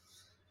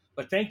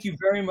 But thank you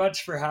very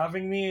much for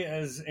having me.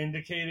 As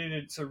indicated,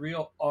 it's a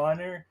real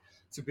honor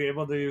to be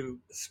able to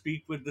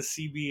speak with the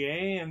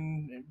CBA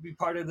and be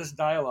part of this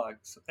dialogue.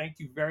 So thank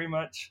you very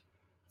much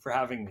for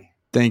having me.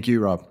 Thank you,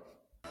 Rob.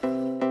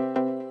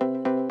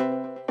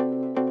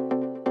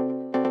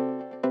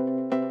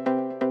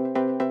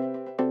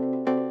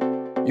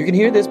 You can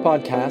hear this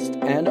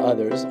podcast and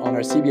others on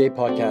our CBA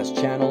podcast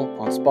channel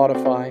on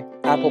Spotify,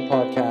 Apple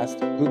Podcasts,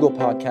 Google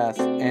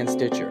Podcasts, and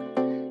Stitcher.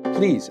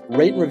 Please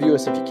rate and review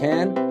us if you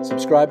can,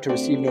 subscribe to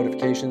receive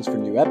notifications for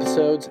new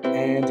episodes,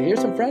 and to hear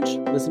some French,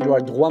 listen to our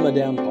Droit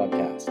Moderne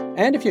podcast.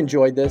 And if you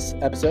enjoyed this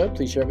episode,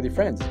 please share it with your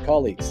friends,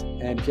 colleagues.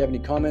 And if you have any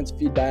comments,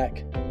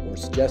 feedback, or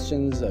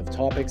suggestions of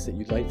topics that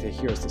you'd like to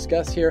hear us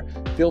discuss here,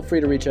 feel free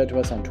to reach out to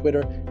us on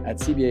Twitter at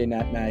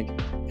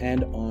CBANatMag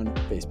and on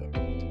Facebook.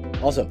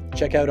 Also,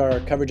 check out our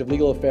coverage of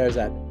legal affairs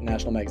at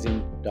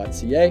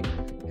nationalmagazine.ca.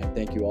 And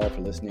thank you all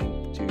for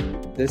listening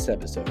to this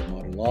episode of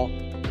Modern Law.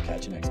 We'll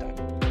catch you next time.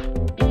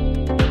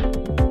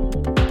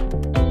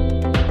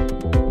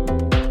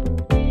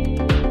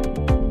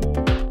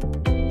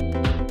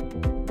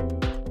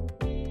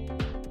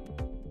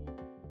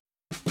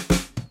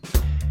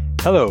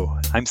 Hello,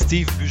 I'm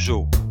Steve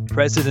Bugeaud,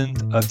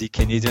 President of the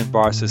Canadian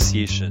Bar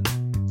Association.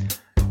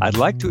 I'd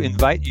like to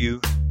invite you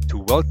to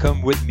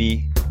welcome with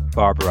me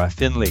Barbara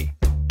Finlay,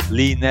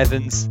 Lee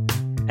Nevins,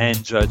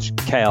 and Judge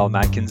Kyle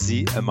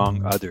McKenzie,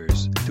 among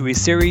others, to a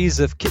series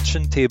of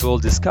kitchen table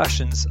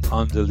discussions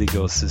on the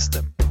legal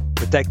system,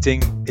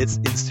 protecting its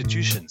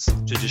institutions,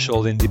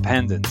 judicial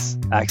independence,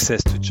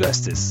 access to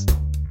justice.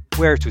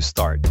 Where to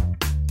start?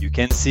 You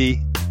can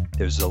see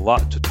there's a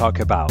lot to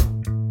talk about.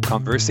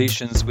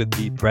 Conversations with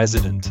the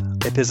President,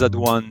 Episode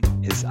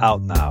 1 is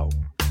out now.